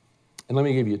 And let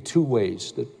me give you 2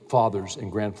 ways that fathers and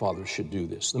grandfathers should do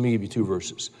this. Let me give you 2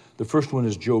 verses. The first one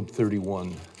is Job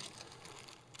 31,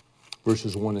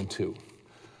 verses 1 and 2,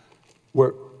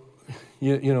 where,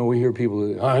 you know, we hear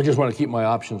people, I just want to keep my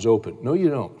options open. No, you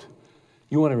don't.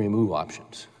 You want to remove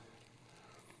options.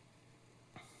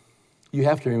 You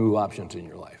have to remove options in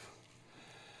your life.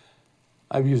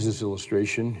 I've used this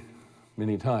illustration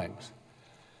many times.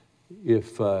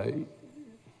 If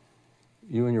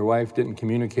you and your wife didn't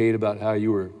communicate about how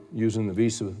you were using the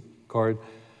Visa card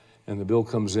and the bill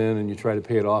comes in and you try to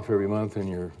pay it off every month and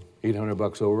you're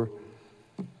 $800 over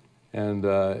and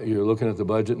you're looking at the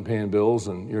budget and paying bills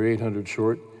and you're $800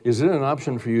 short, is it an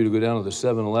option for you to go down to the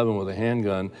 7-Eleven with a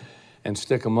handgun and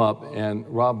stick them up and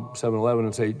rob 7-Eleven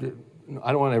and say,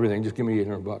 I don't want everything, just give me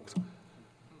 $800?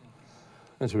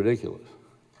 That's ridiculous.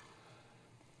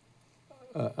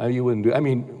 You wouldn't do. I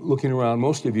mean, looking around,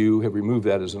 most of you have removed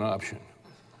that as an option.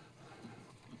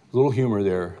 A little humor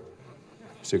there,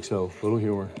 6-0, little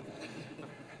humor.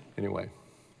 Anyway,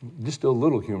 just a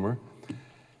little humor.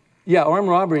 Yeah, armed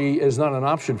robbery is not an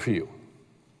option for you.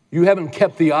 You haven't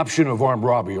kept the option of armed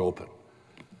robbery open.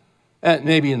 And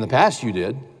maybe in the past you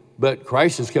did, but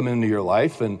Christ has come into your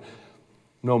life and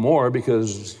no more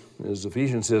because, as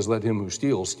Ephesians says, let him who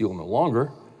steals steal no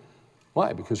longer.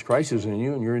 Why? Because Christ is in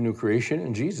you and you're a new creation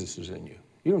and Jesus is in you.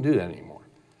 You don't do that anymore.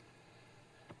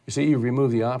 You see, you've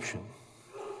removed the option.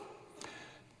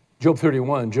 Job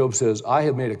 31, Job says, I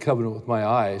have made a covenant with my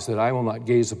eyes that I will not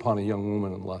gaze upon a young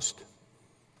woman in lust.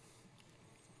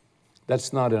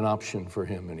 That's not an option for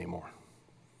him anymore.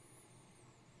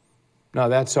 Now,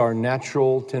 that's our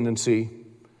natural tendency.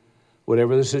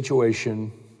 Whatever the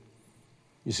situation,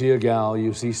 you see a gal,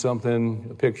 you see something,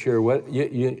 a picture,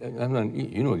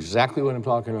 you know exactly what I'm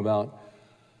talking about.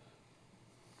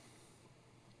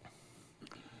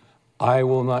 I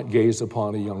will not gaze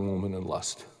upon a young woman in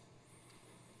lust.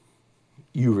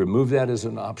 You remove that as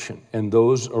an option, and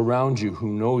those around you who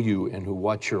know you and who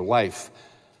watch your life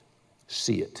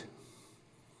see it.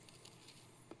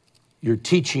 You're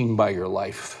teaching by your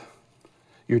life.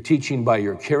 You're teaching by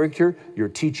your character. You're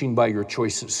teaching by your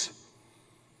choices.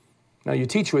 Now, you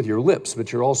teach with your lips,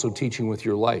 but you're also teaching with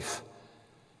your life.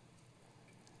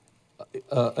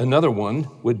 Another one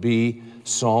would be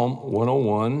Psalm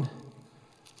 101,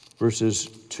 verses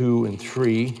 2 and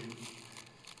 3.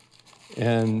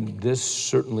 And this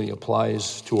certainly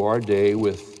applies to our day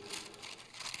with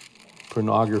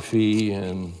pornography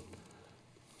and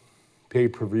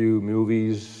pay-per-view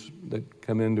movies that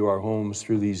come into our homes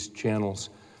through these channels.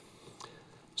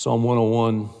 Psalm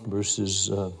 101, verses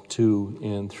 2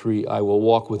 and 3. I will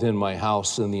walk within my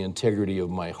house in the integrity of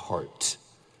my heart.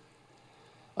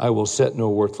 I will set no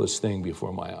worthless thing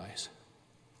before my eyes.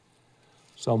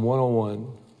 Psalm 101,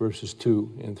 verses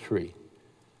 2 and 3.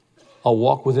 I'll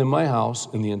walk within my house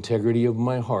in the integrity of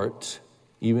my heart.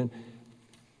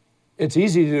 It's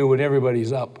easy to do when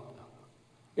everybody's up.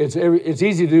 It's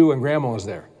easy to do when grandma's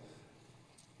there.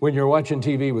 When you're watching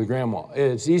TV with grandma.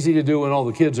 It's easy to do when all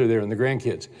the kids are there and the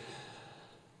grandkids.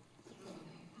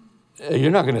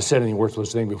 You're not going to set any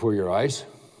worthless thing before your eyes.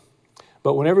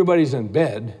 But when everybody's in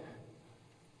bed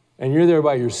and you're there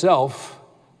by yourself,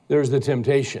 there's the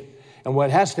temptation. And what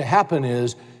has to happen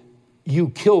is you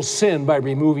kill sin by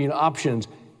removing options.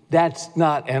 That's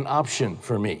not an option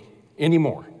for me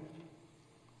anymore.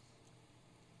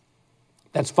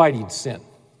 That's fighting sin.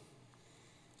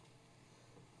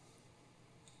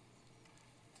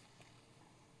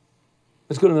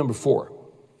 Let's go to number 4.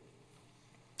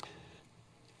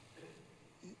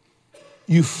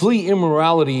 You flee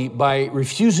immorality by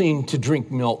refusing to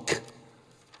drink milk.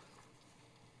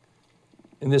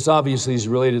 And this obviously is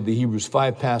related to the Hebrews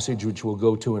 5 passage, which we'll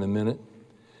go to in a minute.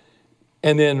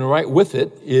 And then right with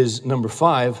it is number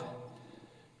 5.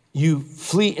 You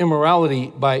flee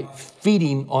immorality by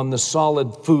feeding on the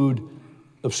solid food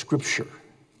of Scripture.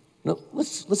 Now,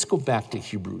 let's go back to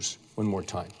Hebrews one more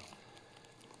time.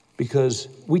 Because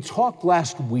we talked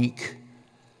last week,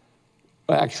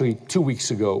 actually 2 weeks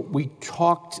ago, we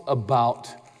talked about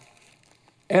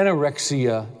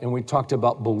anorexia and we talked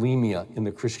about bulimia in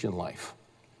the Christian life.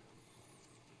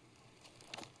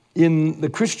 In the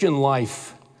Christian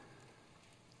life,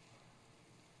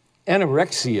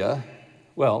 anorexia,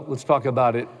 well, let's talk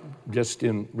about it just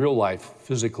in real life,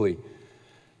 physically.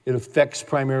 It affects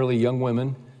primarily young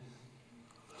women.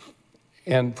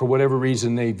 And for whatever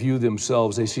reason, they see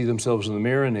themselves in the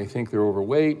mirror and they think they're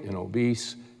overweight and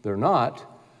obese. They're not.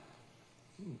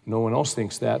 No one else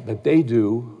thinks that, but they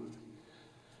do.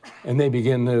 And they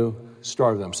begin to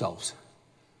starve themselves.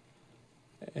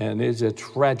 And it's a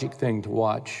tragic thing to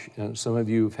watch. Some of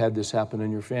you have had this happen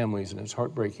in your families, and it's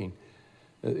heartbreaking.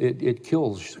 It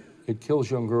kills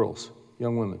young girls,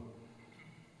 young women.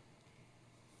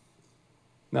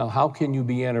 Now, how can you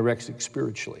be anorexic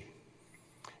spiritually?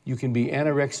 You can be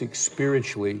anorexic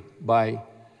spiritually by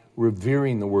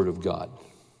revering the Word of God,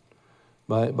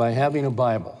 by having a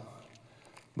Bible,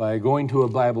 by going to a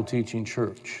Bible teaching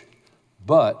church.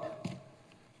 But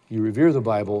you revere the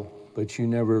Bible, but you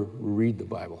never read the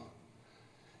Bible.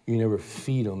 You never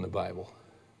feed on the Bible.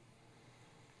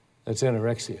 That's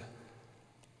anorexia.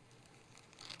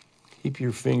 Keep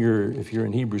your finger, if you're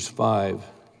in Hebrews 5,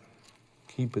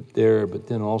 keep it there, but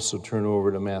then also turn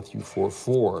over to Matthew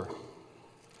 4:4.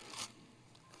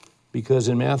 Because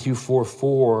in Matthew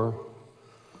 4:4,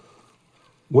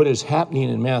 what is happening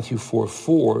in Matthew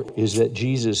 4:4 is that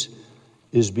Jesus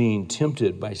is being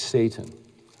tempted by Satan.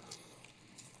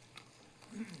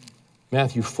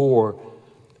 Matthew 4,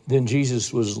 then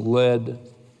Jesus was led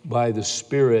by the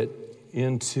Spirit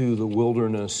into the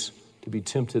wilderness to be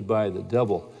tempted by the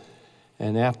devil.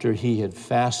 And after he had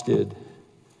fasted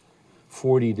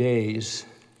 40 days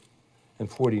and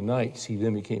 40 nights, he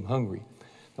then became hungry.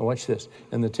 Now watch this.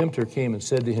 And the tempter came and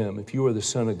said to him, if you are the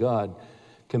Son of God,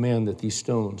 command that these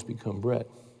stones become bread.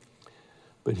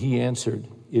 But he answered,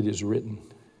 it is written,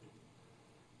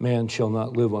 man shall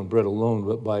not live on bread alone,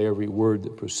 but by every word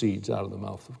that proceeds out of the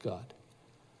mouth of God.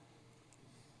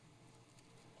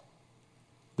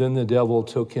 Then the devil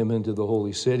took him into the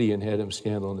holy city and had him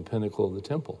stand on the pinnacle of the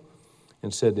temple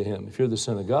and said to him, if you're the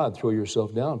Son of God, throw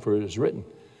yourself down, for it is written.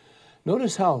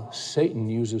 Notice how Satan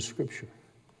uses Scripture.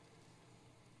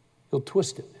 He'll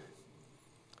twist it.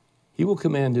 He will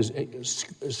command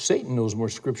Satan knows more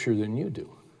Scripture than you do.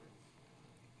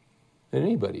 Than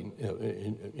anybody,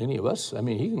 any of us. I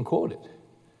mean, he can quote it.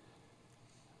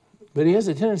 But he has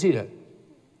a tendency to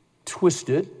twist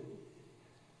it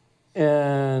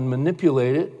and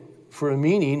manipulate it for a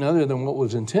meaning other than what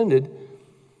was intended.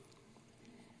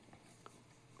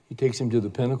 He takes him to the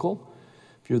pinnacle.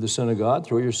 If you're the Son of God,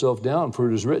 throw yourself down,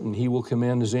 for it is written, he will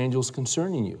command his angels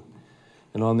concerning you.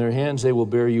 And on their hands they will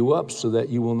bear you up so that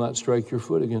you will not strike your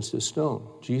foot against a stone.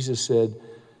 Jesus said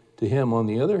to him, on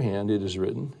the other hand, it is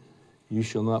written, you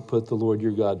shall not put the Lord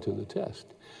your God to the test.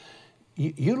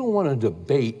 You don't want to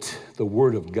debate the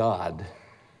Word of God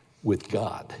with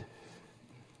God.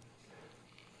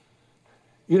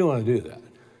 You don't want to do that.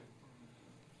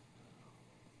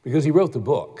 Because he wrote the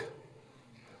book.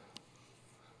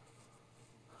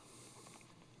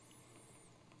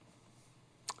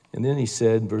 And then he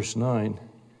said, verse 9,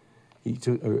 he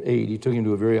took him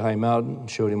to a very high mountain and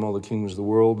showed him all the kingdoms of the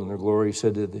world and their glory. He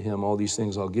said to him, all these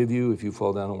things I'll give you if you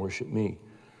fall down and worship me.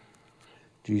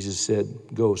 Jesus said,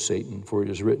 go, Satan, for it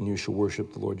is written, you shall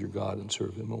worship the Lord your God and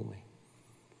serve him only.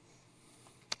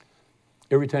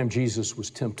 Every time Jesus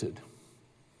was tempted,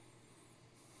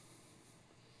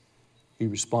 he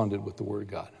responded with the word of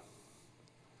God.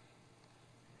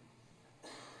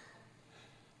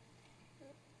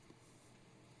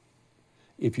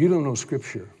 If you don't know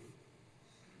Scripture,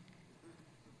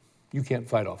 you can't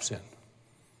fight off sin.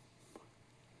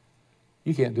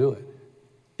 You can't do it.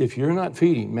 If you're not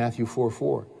feeding Matthew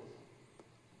 4:4,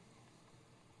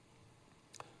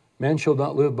 man shall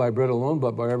not live by bread alone,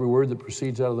 but by every word that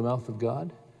proceeds out of the mouth of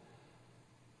God.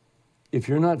 If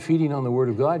you're not feeding on the word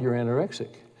of God, you're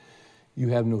anorexic. You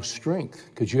have no strength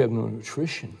because you have no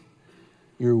nutrition.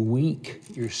 You're weak.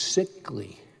 You're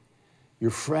sickly.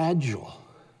 You're fragile.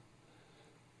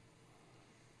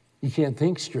 You can't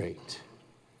think straight.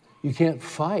 You can't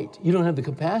fight. You don't have the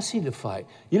capacity to fight.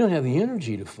 You don't have the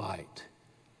energy to fight.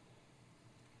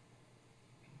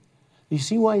 You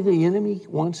see why the enemy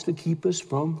wants to keep us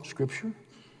from Scripture?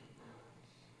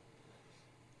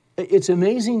 It's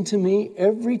amazing to me,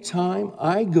 every time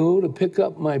I go to pick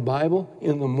up my Bible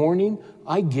in the morning,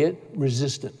 I get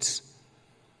resistance.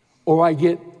 Or I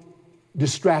get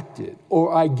distracted.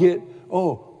 Or I get,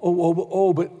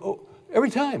 every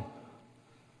time.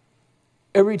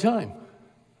 Every time.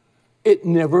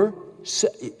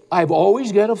 I've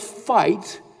always got to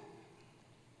fight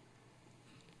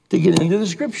to get into the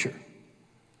Scripture.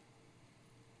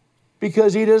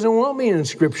 Because he doesn't want me in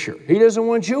Scripture. He doesn't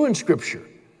want you in Scripture.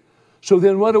 So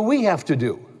then what do we have to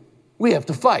do? We have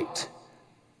to fight.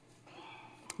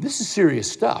 This is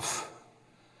serious stuff.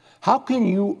 How can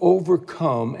you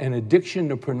overcome an addiction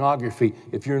to pornography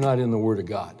if you're not in the Word of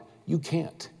God? You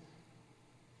can't.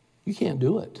 You can't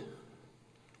do it.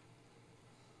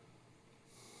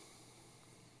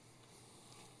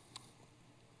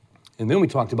 And then we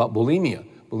talked about bulimia.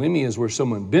 Bulimia is where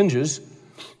someone binges,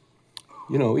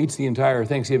 eats the entire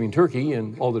Thanksgiving turkey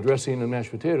and all the dressing and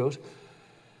mashed potatoes,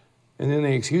 and then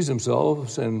they excuse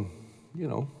themselves and,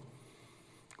 go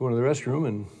into the restroom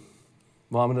and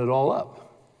vomit it all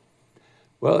up.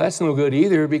 Well, that's no good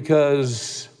either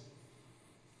because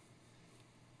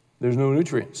there's no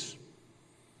nutrients.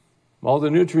 All the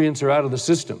nutrients are out of the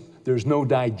system. There's no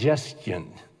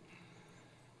digestion.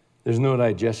 There's no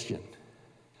digestion.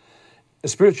 A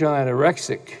spiritual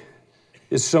anorexic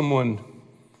is someone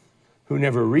who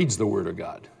never reads the Word of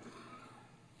God.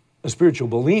 A spiritual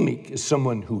bulimic is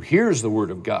someone who hears the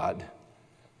Word of God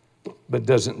but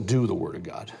doesn't do the Word of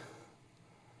God.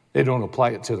 They don't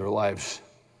apply it to their lives.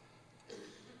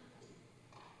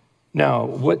 Now,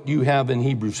 what you have in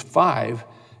Hebrews 5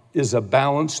 is a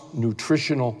balanced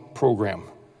nutritional program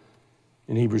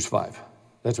in Hebrews 5.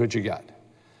 That's what you got.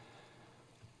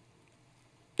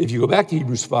 If you go back to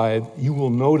Hebrews 5, you will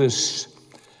notice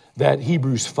that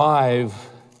Hebrews 5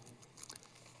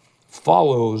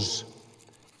 follows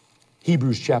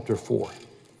Hebrews chapter 4.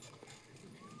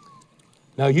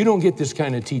 Now, you don't get this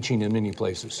kind of teaching in many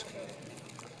places.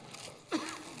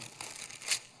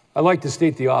 I like to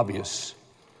state the obvious.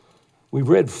 We've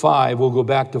read 5, we'll go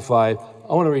back to 5.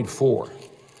 I want to read 4.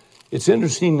 It's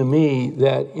interesting to me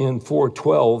that in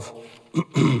 4:12,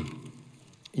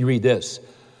 you read this.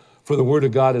 For the word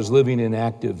of God is living and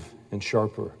active and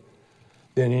sharper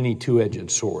than any two-edged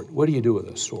sword. What do you do with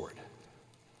a sword?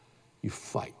 You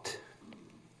fight.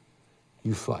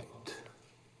 You fight.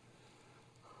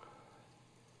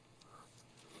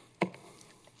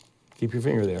 Keep your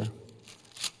finger there.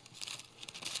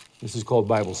 This is called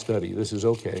Bible study. This is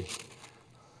okay.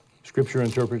 Scripture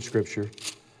interprets Scripture.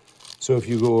 So if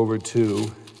you go over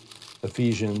to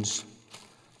Ephesians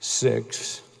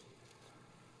 6,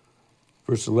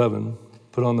 verse 11,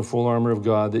 put on the full armor of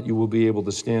God that you will be able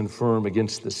to stand firm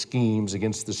against the schemes,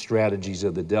 against the strategies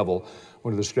of the devil.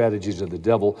 One of the strategies of the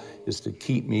devil is to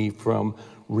keep me from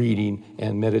reading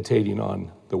and meditating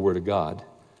on the Word of God.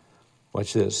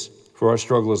 Watch this. For our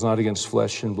struggle is not against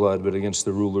flesh and blood, but against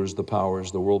the rulers, the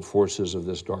powers, the world forces of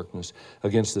this darkness,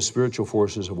 against the spiritual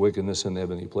forces of wickedness in the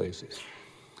heavenly places.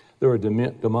 There are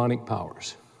demonic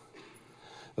powers.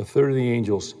 A third of the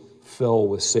angels fell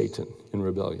with Satan in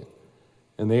rebellion.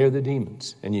 And they are the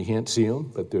demons. And you can't see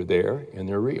them, but they're there and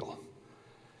they're real.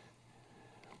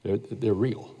 They're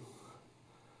real.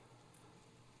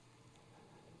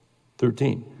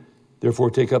 13.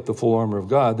 Therefore, take up the full armor of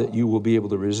God that you will be able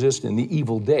to resist in the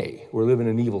evil day. We're living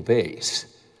in evil days.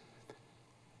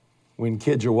 When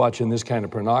kids are watching this kind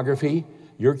of pornography,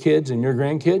 your kids and your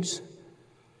grandkids,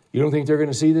 you don't think they're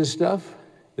going to see this stuff?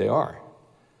 They are.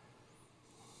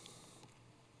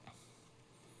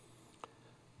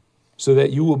 So that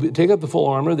you will take up the full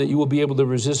armor that you will be able to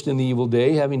resist in the evil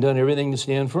day, having done everything to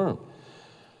stand firm.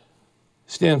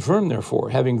 Stand firm,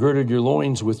 therefore, having girded your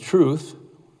loins with truth.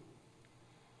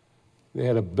 They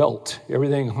had a belt.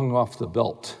 Everything hung off the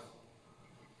belt.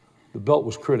 The belt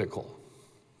was critical.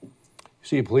 You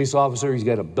see a police officer, he's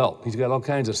got a belt. He's got all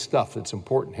kinds of stuff that's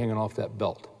important hanging off that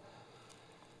belt.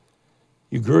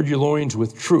 You gird your loins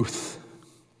with truth.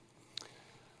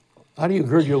 How do you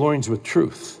gird your loins with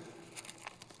truth?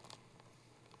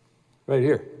 Right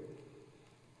here.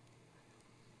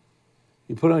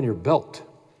 You put on your belt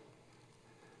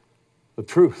of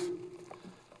truth.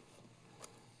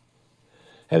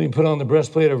 Having put on the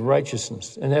breastplate of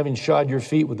righteousness, and having shod your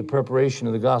feet with the preparation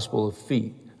of the gospel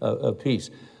of peace.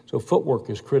 So footwork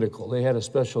is critical. They had a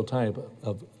special type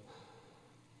of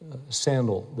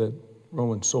sandal that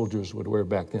Roman soldiers would wear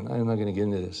back then. I'm not going to get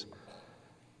into this.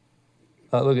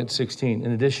 Look at 16.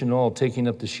 In addition to all, taking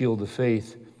up the shield of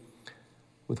faith,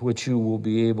 with which you will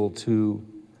be able to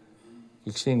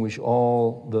extinguish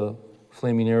all the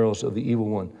flaming arrows of the evil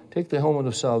one. Take the helmet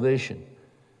of salvation.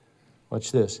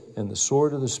 Watch this. And the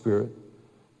sword of the Spirit,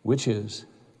 which is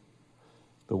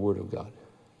the Word of God.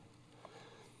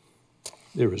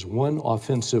 There is one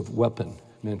offensive weapon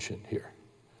mentioned here.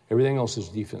 Everything else is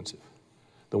defensive.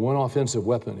 The one offensive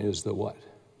weapon is the what?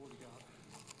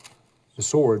 The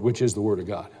sword, which is the Word of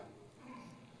God.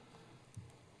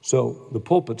 So the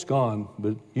pulpit's gone,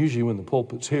 but usually when the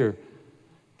pulpit's here,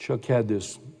 Chuck had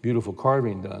this beautiful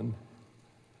carving done.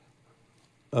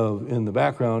 In the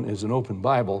background is an open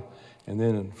Bible, and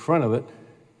then in front of it,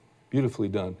 beautifully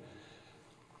done,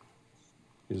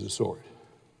 is a sword.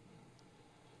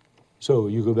 So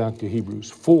you go back to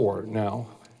Hebrews 4 now.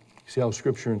 See how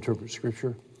Scripture interprets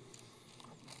Scripture?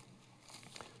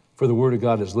 For the Word of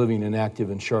God is living and active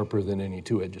and sharper than any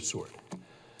two-edged sword,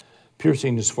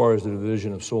 piercing as far as the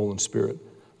division of soul and spirit,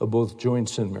 of both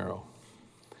joints and marrow,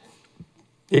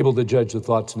 able to judge the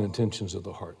thoughts and intentions of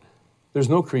the heart. There's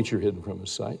no creature hidden from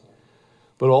his sight,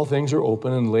 but all things are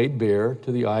open and laid bare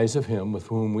to the eyes of him with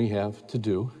whom we have to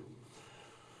do.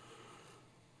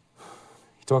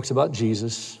 He talks about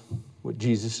Jesus, what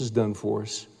Jesus has done for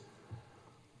us.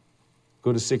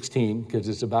 Go to 16, because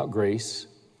it's about grace.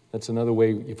 That's another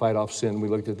way you fight off sin. We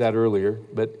looked at that earlier,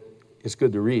 but it's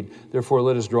good to read. Therefore,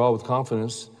 let us draw with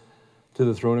confidence to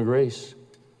the throne of grace,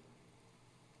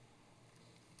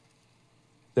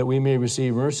 that we may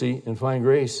receive mercy and find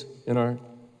grace in our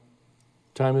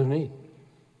time of need.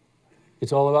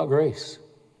 It's all about grace.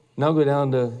 Now go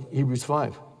down to Hebrews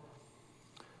 5.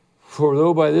 For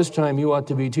though by this time you ought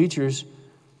to be teachers,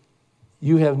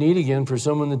 you have need again for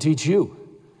someone to teach you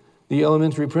the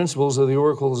elementary principles of the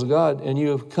oracles of God, and you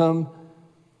have come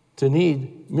to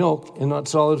need milk and not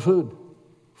solid food.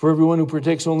 For everyone who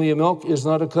partakes only of milk is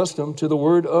not accustomed to the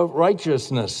word of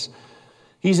righteousness.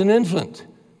 He's an infant.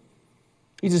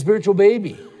 He's a spiritual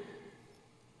baby.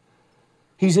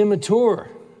 He's immature.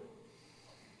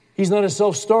 He's not a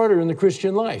self-starter in the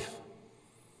Christian life.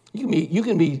 You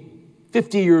can be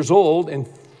 50 years old and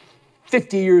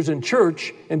 50 years in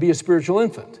church and be a spiritual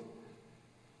infant.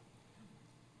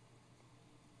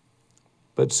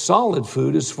 But solid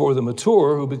food is for the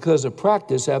mature who, because of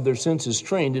practice, have their senses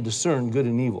trained to discern good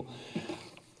and evil.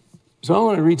 So I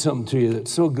want to read something to you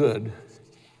that's so good.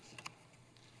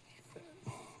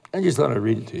 I just thought I'd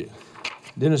read it to you.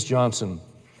 Dennis Johnson's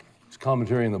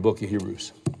commentary on the book of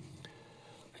Hebrews.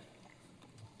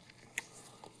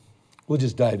 We'll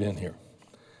just dive in here.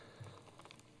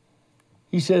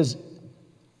 He says,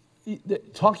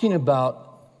 talking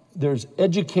about there's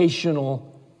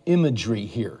educational imagery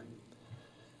here.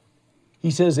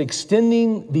 He says,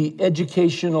 extending the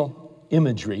educational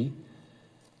imagery,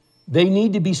 they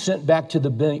need to be sent back to the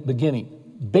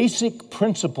beginning. Basic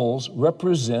principles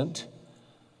represent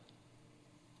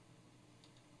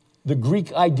the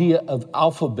Greek idea of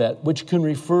alphabet, which can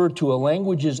refer to a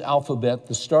language's alphabet,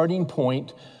 the starting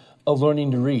point of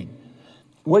learning to read.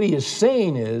 What he is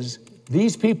saying is,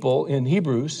 these people in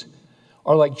Hebrews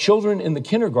are like children in the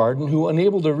kindergarten who,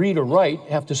 unable to read or write,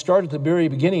 have to start at the very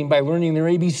beginning by learning their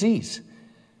ABCs.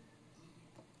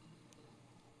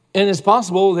 And it's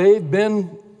possible they've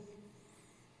been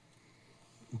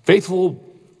faithful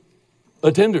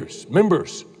attenders,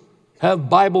 members, have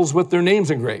Bibles with their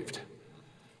names engraved,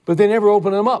 but they never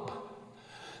open them up.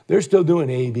 They're still doing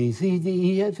A, B, C, D,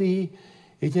 E, F, E,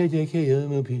 H, I, J, K, L,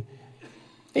 M, N, P.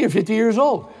 You're 50 years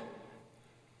old.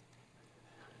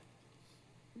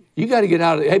 You got to get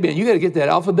out of, hey man, you got to get that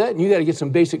alphabet, and you got to get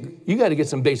some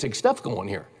basic stuff going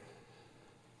here.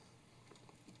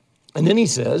 And then he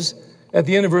says, at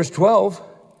the end of verse 12,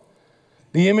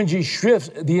 the imagery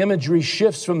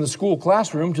shifts from the school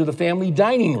classroom to the family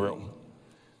dining room,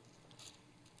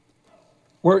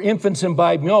 where infants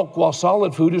imbibe milk while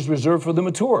solid food is reserved for the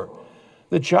mature.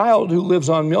 The child who lives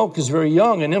on milk is very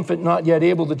young, an infant not yet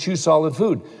able to chew solid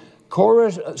food.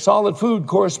 Solid food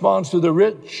corresponds to the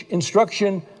rich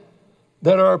instruction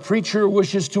that our preacher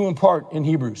wishes to impart in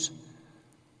Hebrews.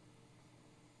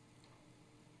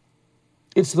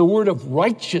 It's the word of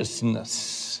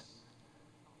righteousness.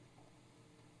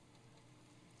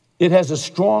 It has a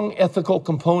strong ethical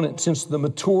component, since the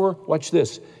mature, watch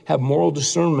this, have moral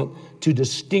discernment to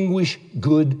distinguish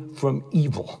good from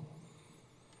evil.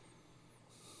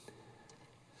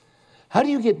 How do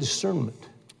you get discernment?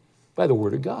 By the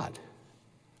word of God.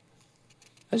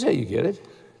 That's how you get it.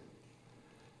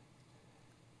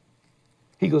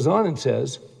 He goes on and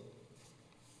says,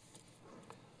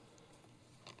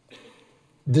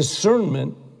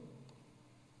 discernment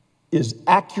is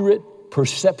accurate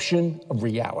perception of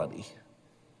reality,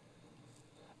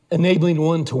 enabling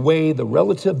one to weigh the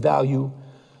relative value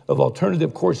of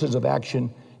alternative courses of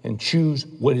action and choose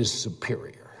what is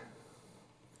superior.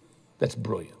 That's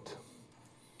brilliant.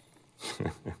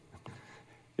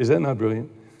 Is that not brilliant?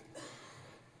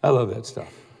 I love that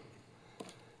stuff.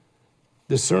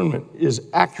 Discernment is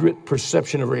accurate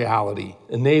perception of reality,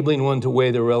 enabling one to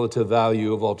weigh the relative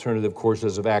value of alternative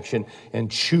courses of action and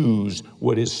choose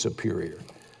what is superior.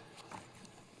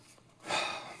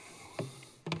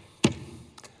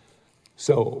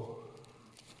 So,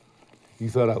 you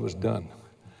thought I was done.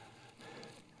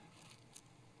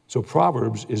 So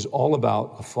Proverbs is all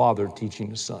about a father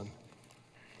teaching a son.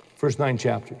 First 9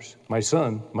 chapters. My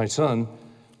son, my son,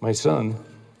 my son,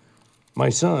 my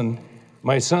son,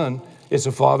 my son. It's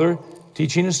a father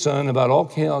teaching his son about all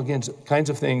kinds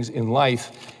of things in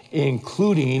life,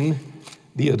 including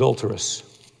the adulteress.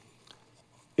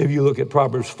 If you look at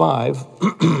Proverbs 5,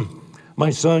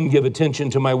 my son, give attention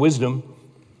to my wisdom.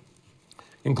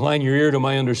 Incline your ear to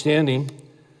my understanding.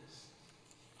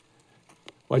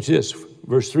 Watch this,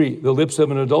 verse 3. The lips of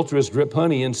an adulteress drip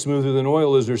honey, and smoother than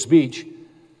oil is her speech.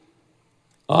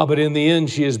 But in the end,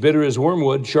 she is bitter as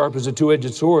wormwood, sharp as a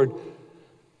two-edged sword.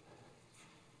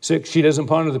 6, she doesn't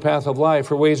ponder the path of life.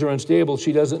 Her ways are unstable.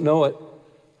 She doesn't know it.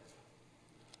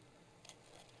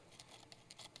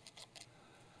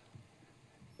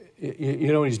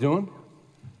 You know what he's doing?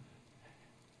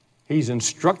 He's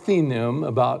instructing them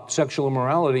about sexual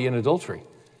immorality and adultery.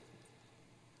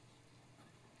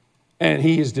 And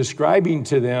he is describing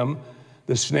to them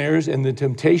the snares and the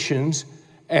temptations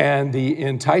and the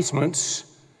enticements.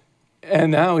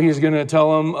 And now he's going to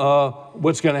tell them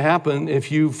what's going to happen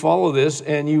if you follow this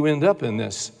and you end up in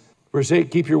this. Verse 8,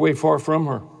 keep your way far from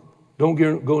her. Don't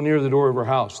go near the door of her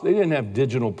house. They didn't have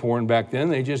digital porn back then.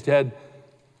 They just had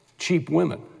cheap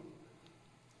women.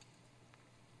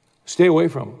 Stay away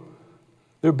from them.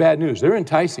 They're bad news. They're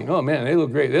enticing. Oh, man, they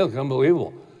look great. They look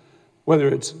unbelievable. Whether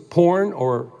it's porn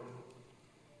or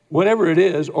whatever it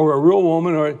is, or a real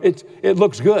woman, or it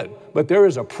looks good. But there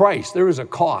is a price. There is a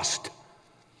cost.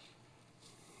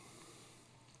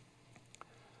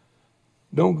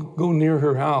 Don't go near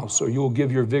her house, or you will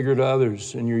give your vigor to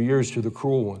others and your years to the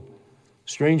cruel one.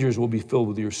 Strangers will be filled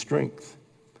with your strength.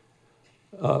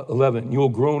 11, you will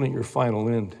groan at your final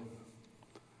end.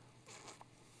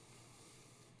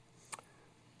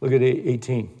 Look at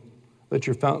 18. Let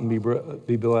your fountain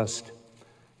be blessed.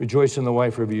 Rejoice in the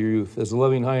wife of your youth. As the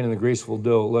loving hind and the graceful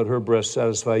doe, let her breast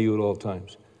satisfy you at all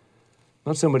times.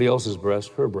 Not somebody else's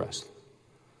breast, her breast.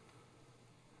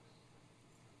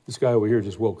 This guy over here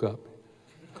just woke up.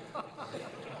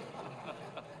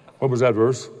 What was that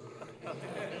verse?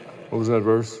 What was that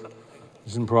verse?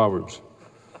 It's in Proverbs.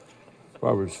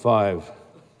 Proverbs 5,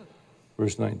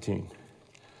 verse 19.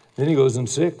 Then he goes in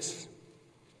 6.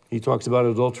 He talks about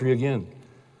adultery again.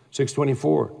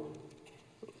 6:24.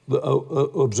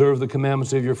 Observe the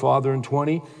commandments of your father. In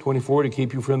 24, to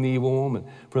keep you from the evil woman,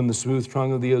 from the smooth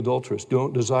tongue of the adulteress.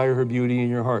 Don't desire her beauty in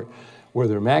your heart.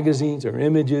 Whether magazines or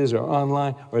images or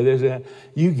online or there's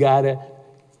you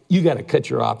gotta cut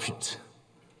your options.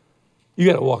 You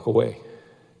got to walk away.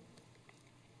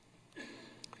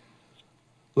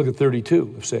 Look at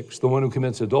 32:6. The one who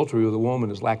commits adultery with a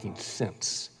woman is lacking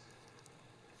sense.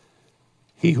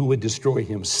 He who would destroy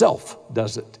himself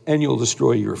does it, and you'll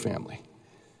destroy your family.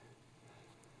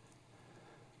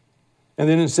 And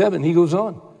then in 7, he goes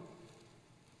on.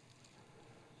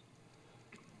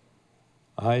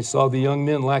 I saw the young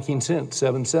men lacking sense,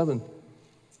 7:7.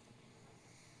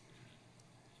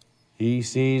 He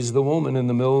sees the woman in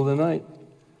the middle of the night.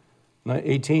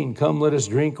 18, come, let us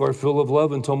drink our fill of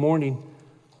love until morning.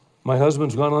 My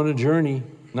husband's gone on a journey.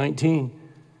 19,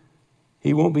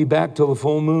 he won't be back till the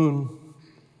full moon.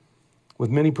 With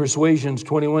many persuasions.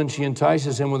 21, she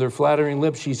entices him with her flattering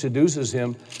lips. She seduces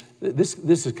him.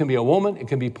 This can be a woman. It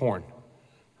can be porn.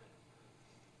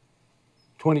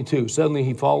 22, suddenly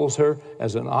he follows her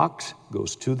as an ox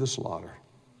goes to the slaughter.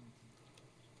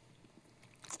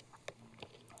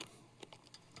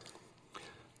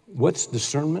 What's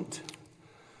discernment?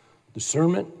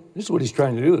 Discernment, this is what he's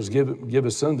trying to do, is give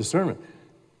his son discernment.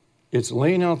 It's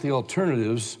laying out the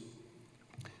alternatives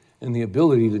and the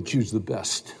ability to choose the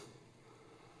best.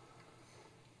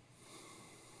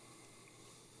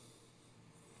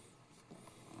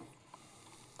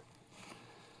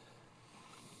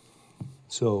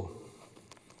 So,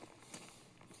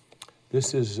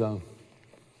 this is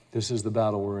the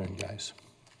battle we're in, guys.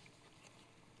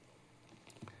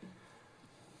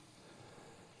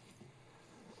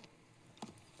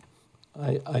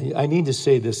 I need to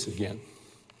say this again.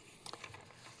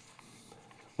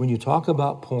 When you talk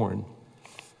about porn,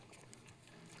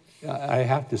 I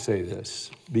have to say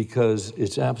this because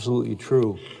it's absolutely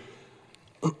true.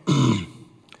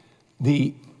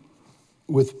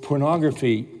 With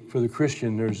pornography, for the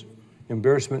Christian, there's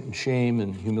embarrassment and shame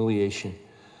and humiliation.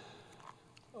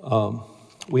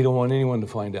 We don't want anyone to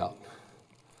find out.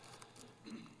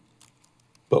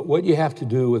 But what you have to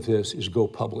do with this is go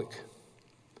public.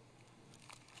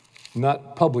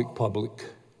 Not public,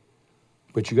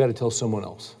 but you got to tell someone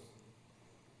else.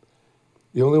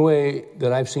 The only way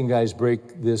that I've seen guys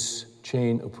break this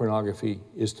chain of pornography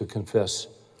is to confess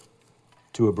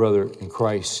to a brother in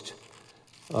Christ.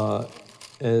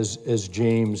 As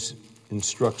James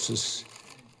instructs us,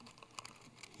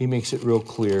 he makes it real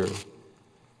clear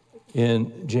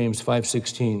in James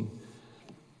 5:16.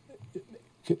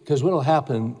 Because what will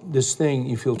happen, this thing,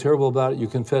 you feel terrible about it, you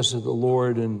confess it to the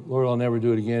Lord, and Lord, I'll never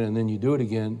do it again, and then you do it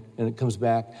again, and it comes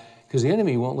back, because the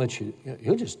enemy won't let you,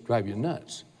 he'll just drive you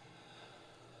nuts.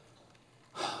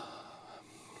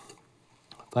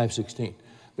 5:16,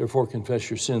 therefore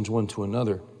confess your sins one to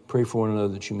another, pray for one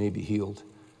another that you may be healed.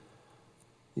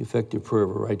 The effective prayer of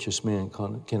a righteous man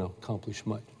can accomplish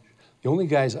much. The only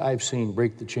guys I've seen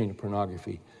break the chain of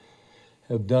pornography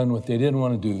have done what they didn't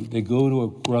want to do. They go to a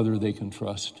brother they can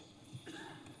trust.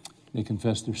 They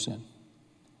confess their sin.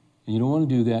 And you don't want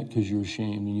to do that because you're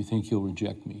ashamed and you think he'll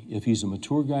reject me. If he's a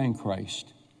mature guy in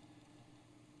Christ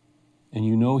and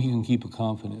you know he can keep a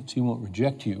confidence, he won't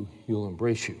reject you, he'll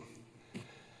embrace you.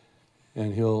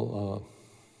 And he'll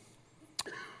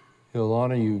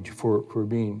honor you for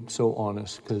being so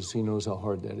honest because he knows how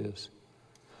hard that is.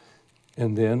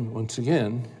 And then, once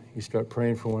again, you start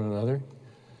praying for one another.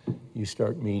 You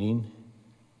start meeting.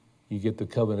 You get the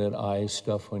covenant eyes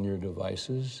stuff on your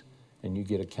devices, and you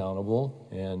get accountable,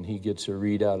 and he gets a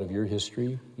readout of your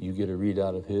history. You get a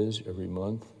readout of his every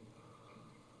month.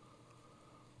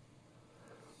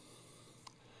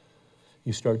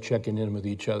 You start checking in with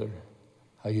each other.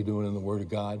 How you doing in the Word of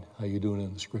God? How you doing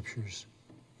in the Scriptures?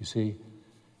 You see?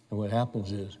 And what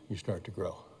happens is you start to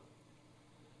grow.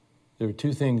 There are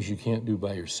two things you can't do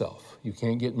by yourself. You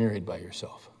can't get married by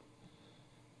yourself.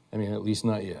 I mean, at least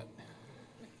not yet.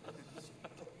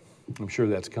 I'm sure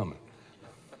that's coming.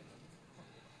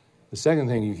 The second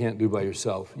thing you can't do by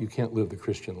yourself, you can't live the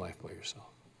Christian life by yourself.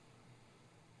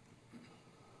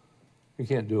 You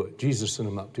can't do it. Jesus sent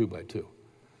them out 2 by 2.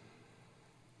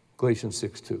 Galatians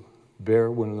 6:2.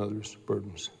 Bear one another's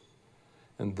burdens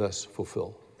and thus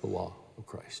fulfill the law of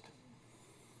Christ.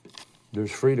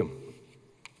 There's freedom,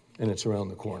 and it's around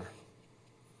the corner.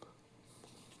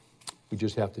 We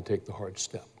just have to take the hard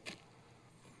step.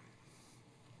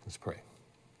 Let's pray.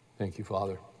 Thank you,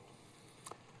 Father.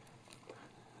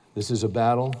 This is a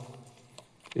battle.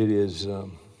 It is,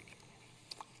 and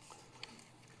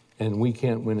we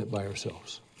can't win it by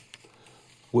ourselves.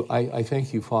 Well, I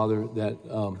thank you, Father, that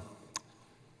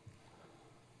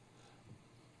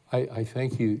I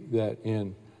thank you that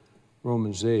in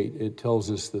Romans 8, it tells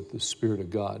us that the Spirit of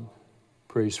God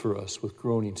prays for us with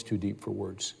groanings too deep for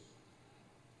words.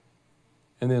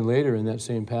 And then later in that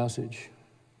same passage,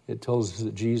 it tells us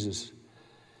that Jesus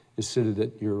is seated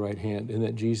at your right hand, and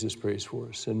that Jesus prays for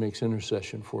us and makes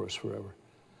intercession for us forever.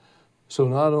 So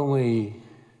not only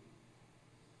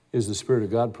is the Spirit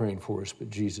of God praying for us, but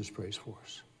Jesus prays for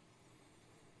us.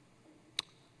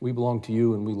 We belong to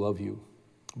you and we love you,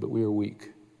 but we are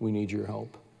weak. We need your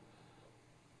help.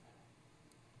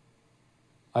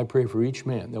 I pray for each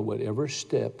man that whatever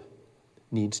step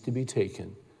needs to be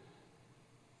taken,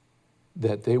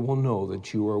 that they will know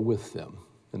that you are with them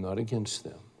and not against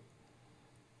them,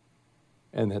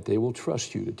 and that they will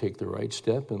trust you to take the right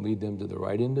step and lead them to the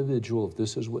right individual if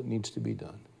this is what needs to be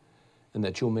done, and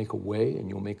that you'll make a way and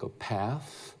you'll make a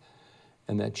path,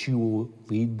 and that you will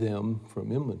lead them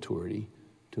from immaturity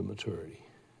to maturity.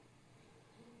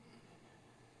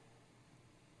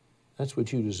 That's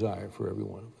what you desire for every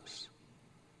one of us.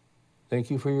 Thank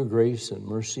you for your grace and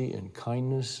mercy and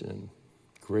kindness and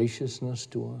graciousness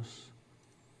to us.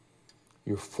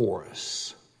 You're for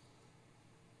us.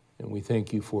 And we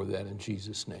thank you for that in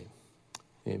Jesus' name.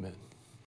 Amen.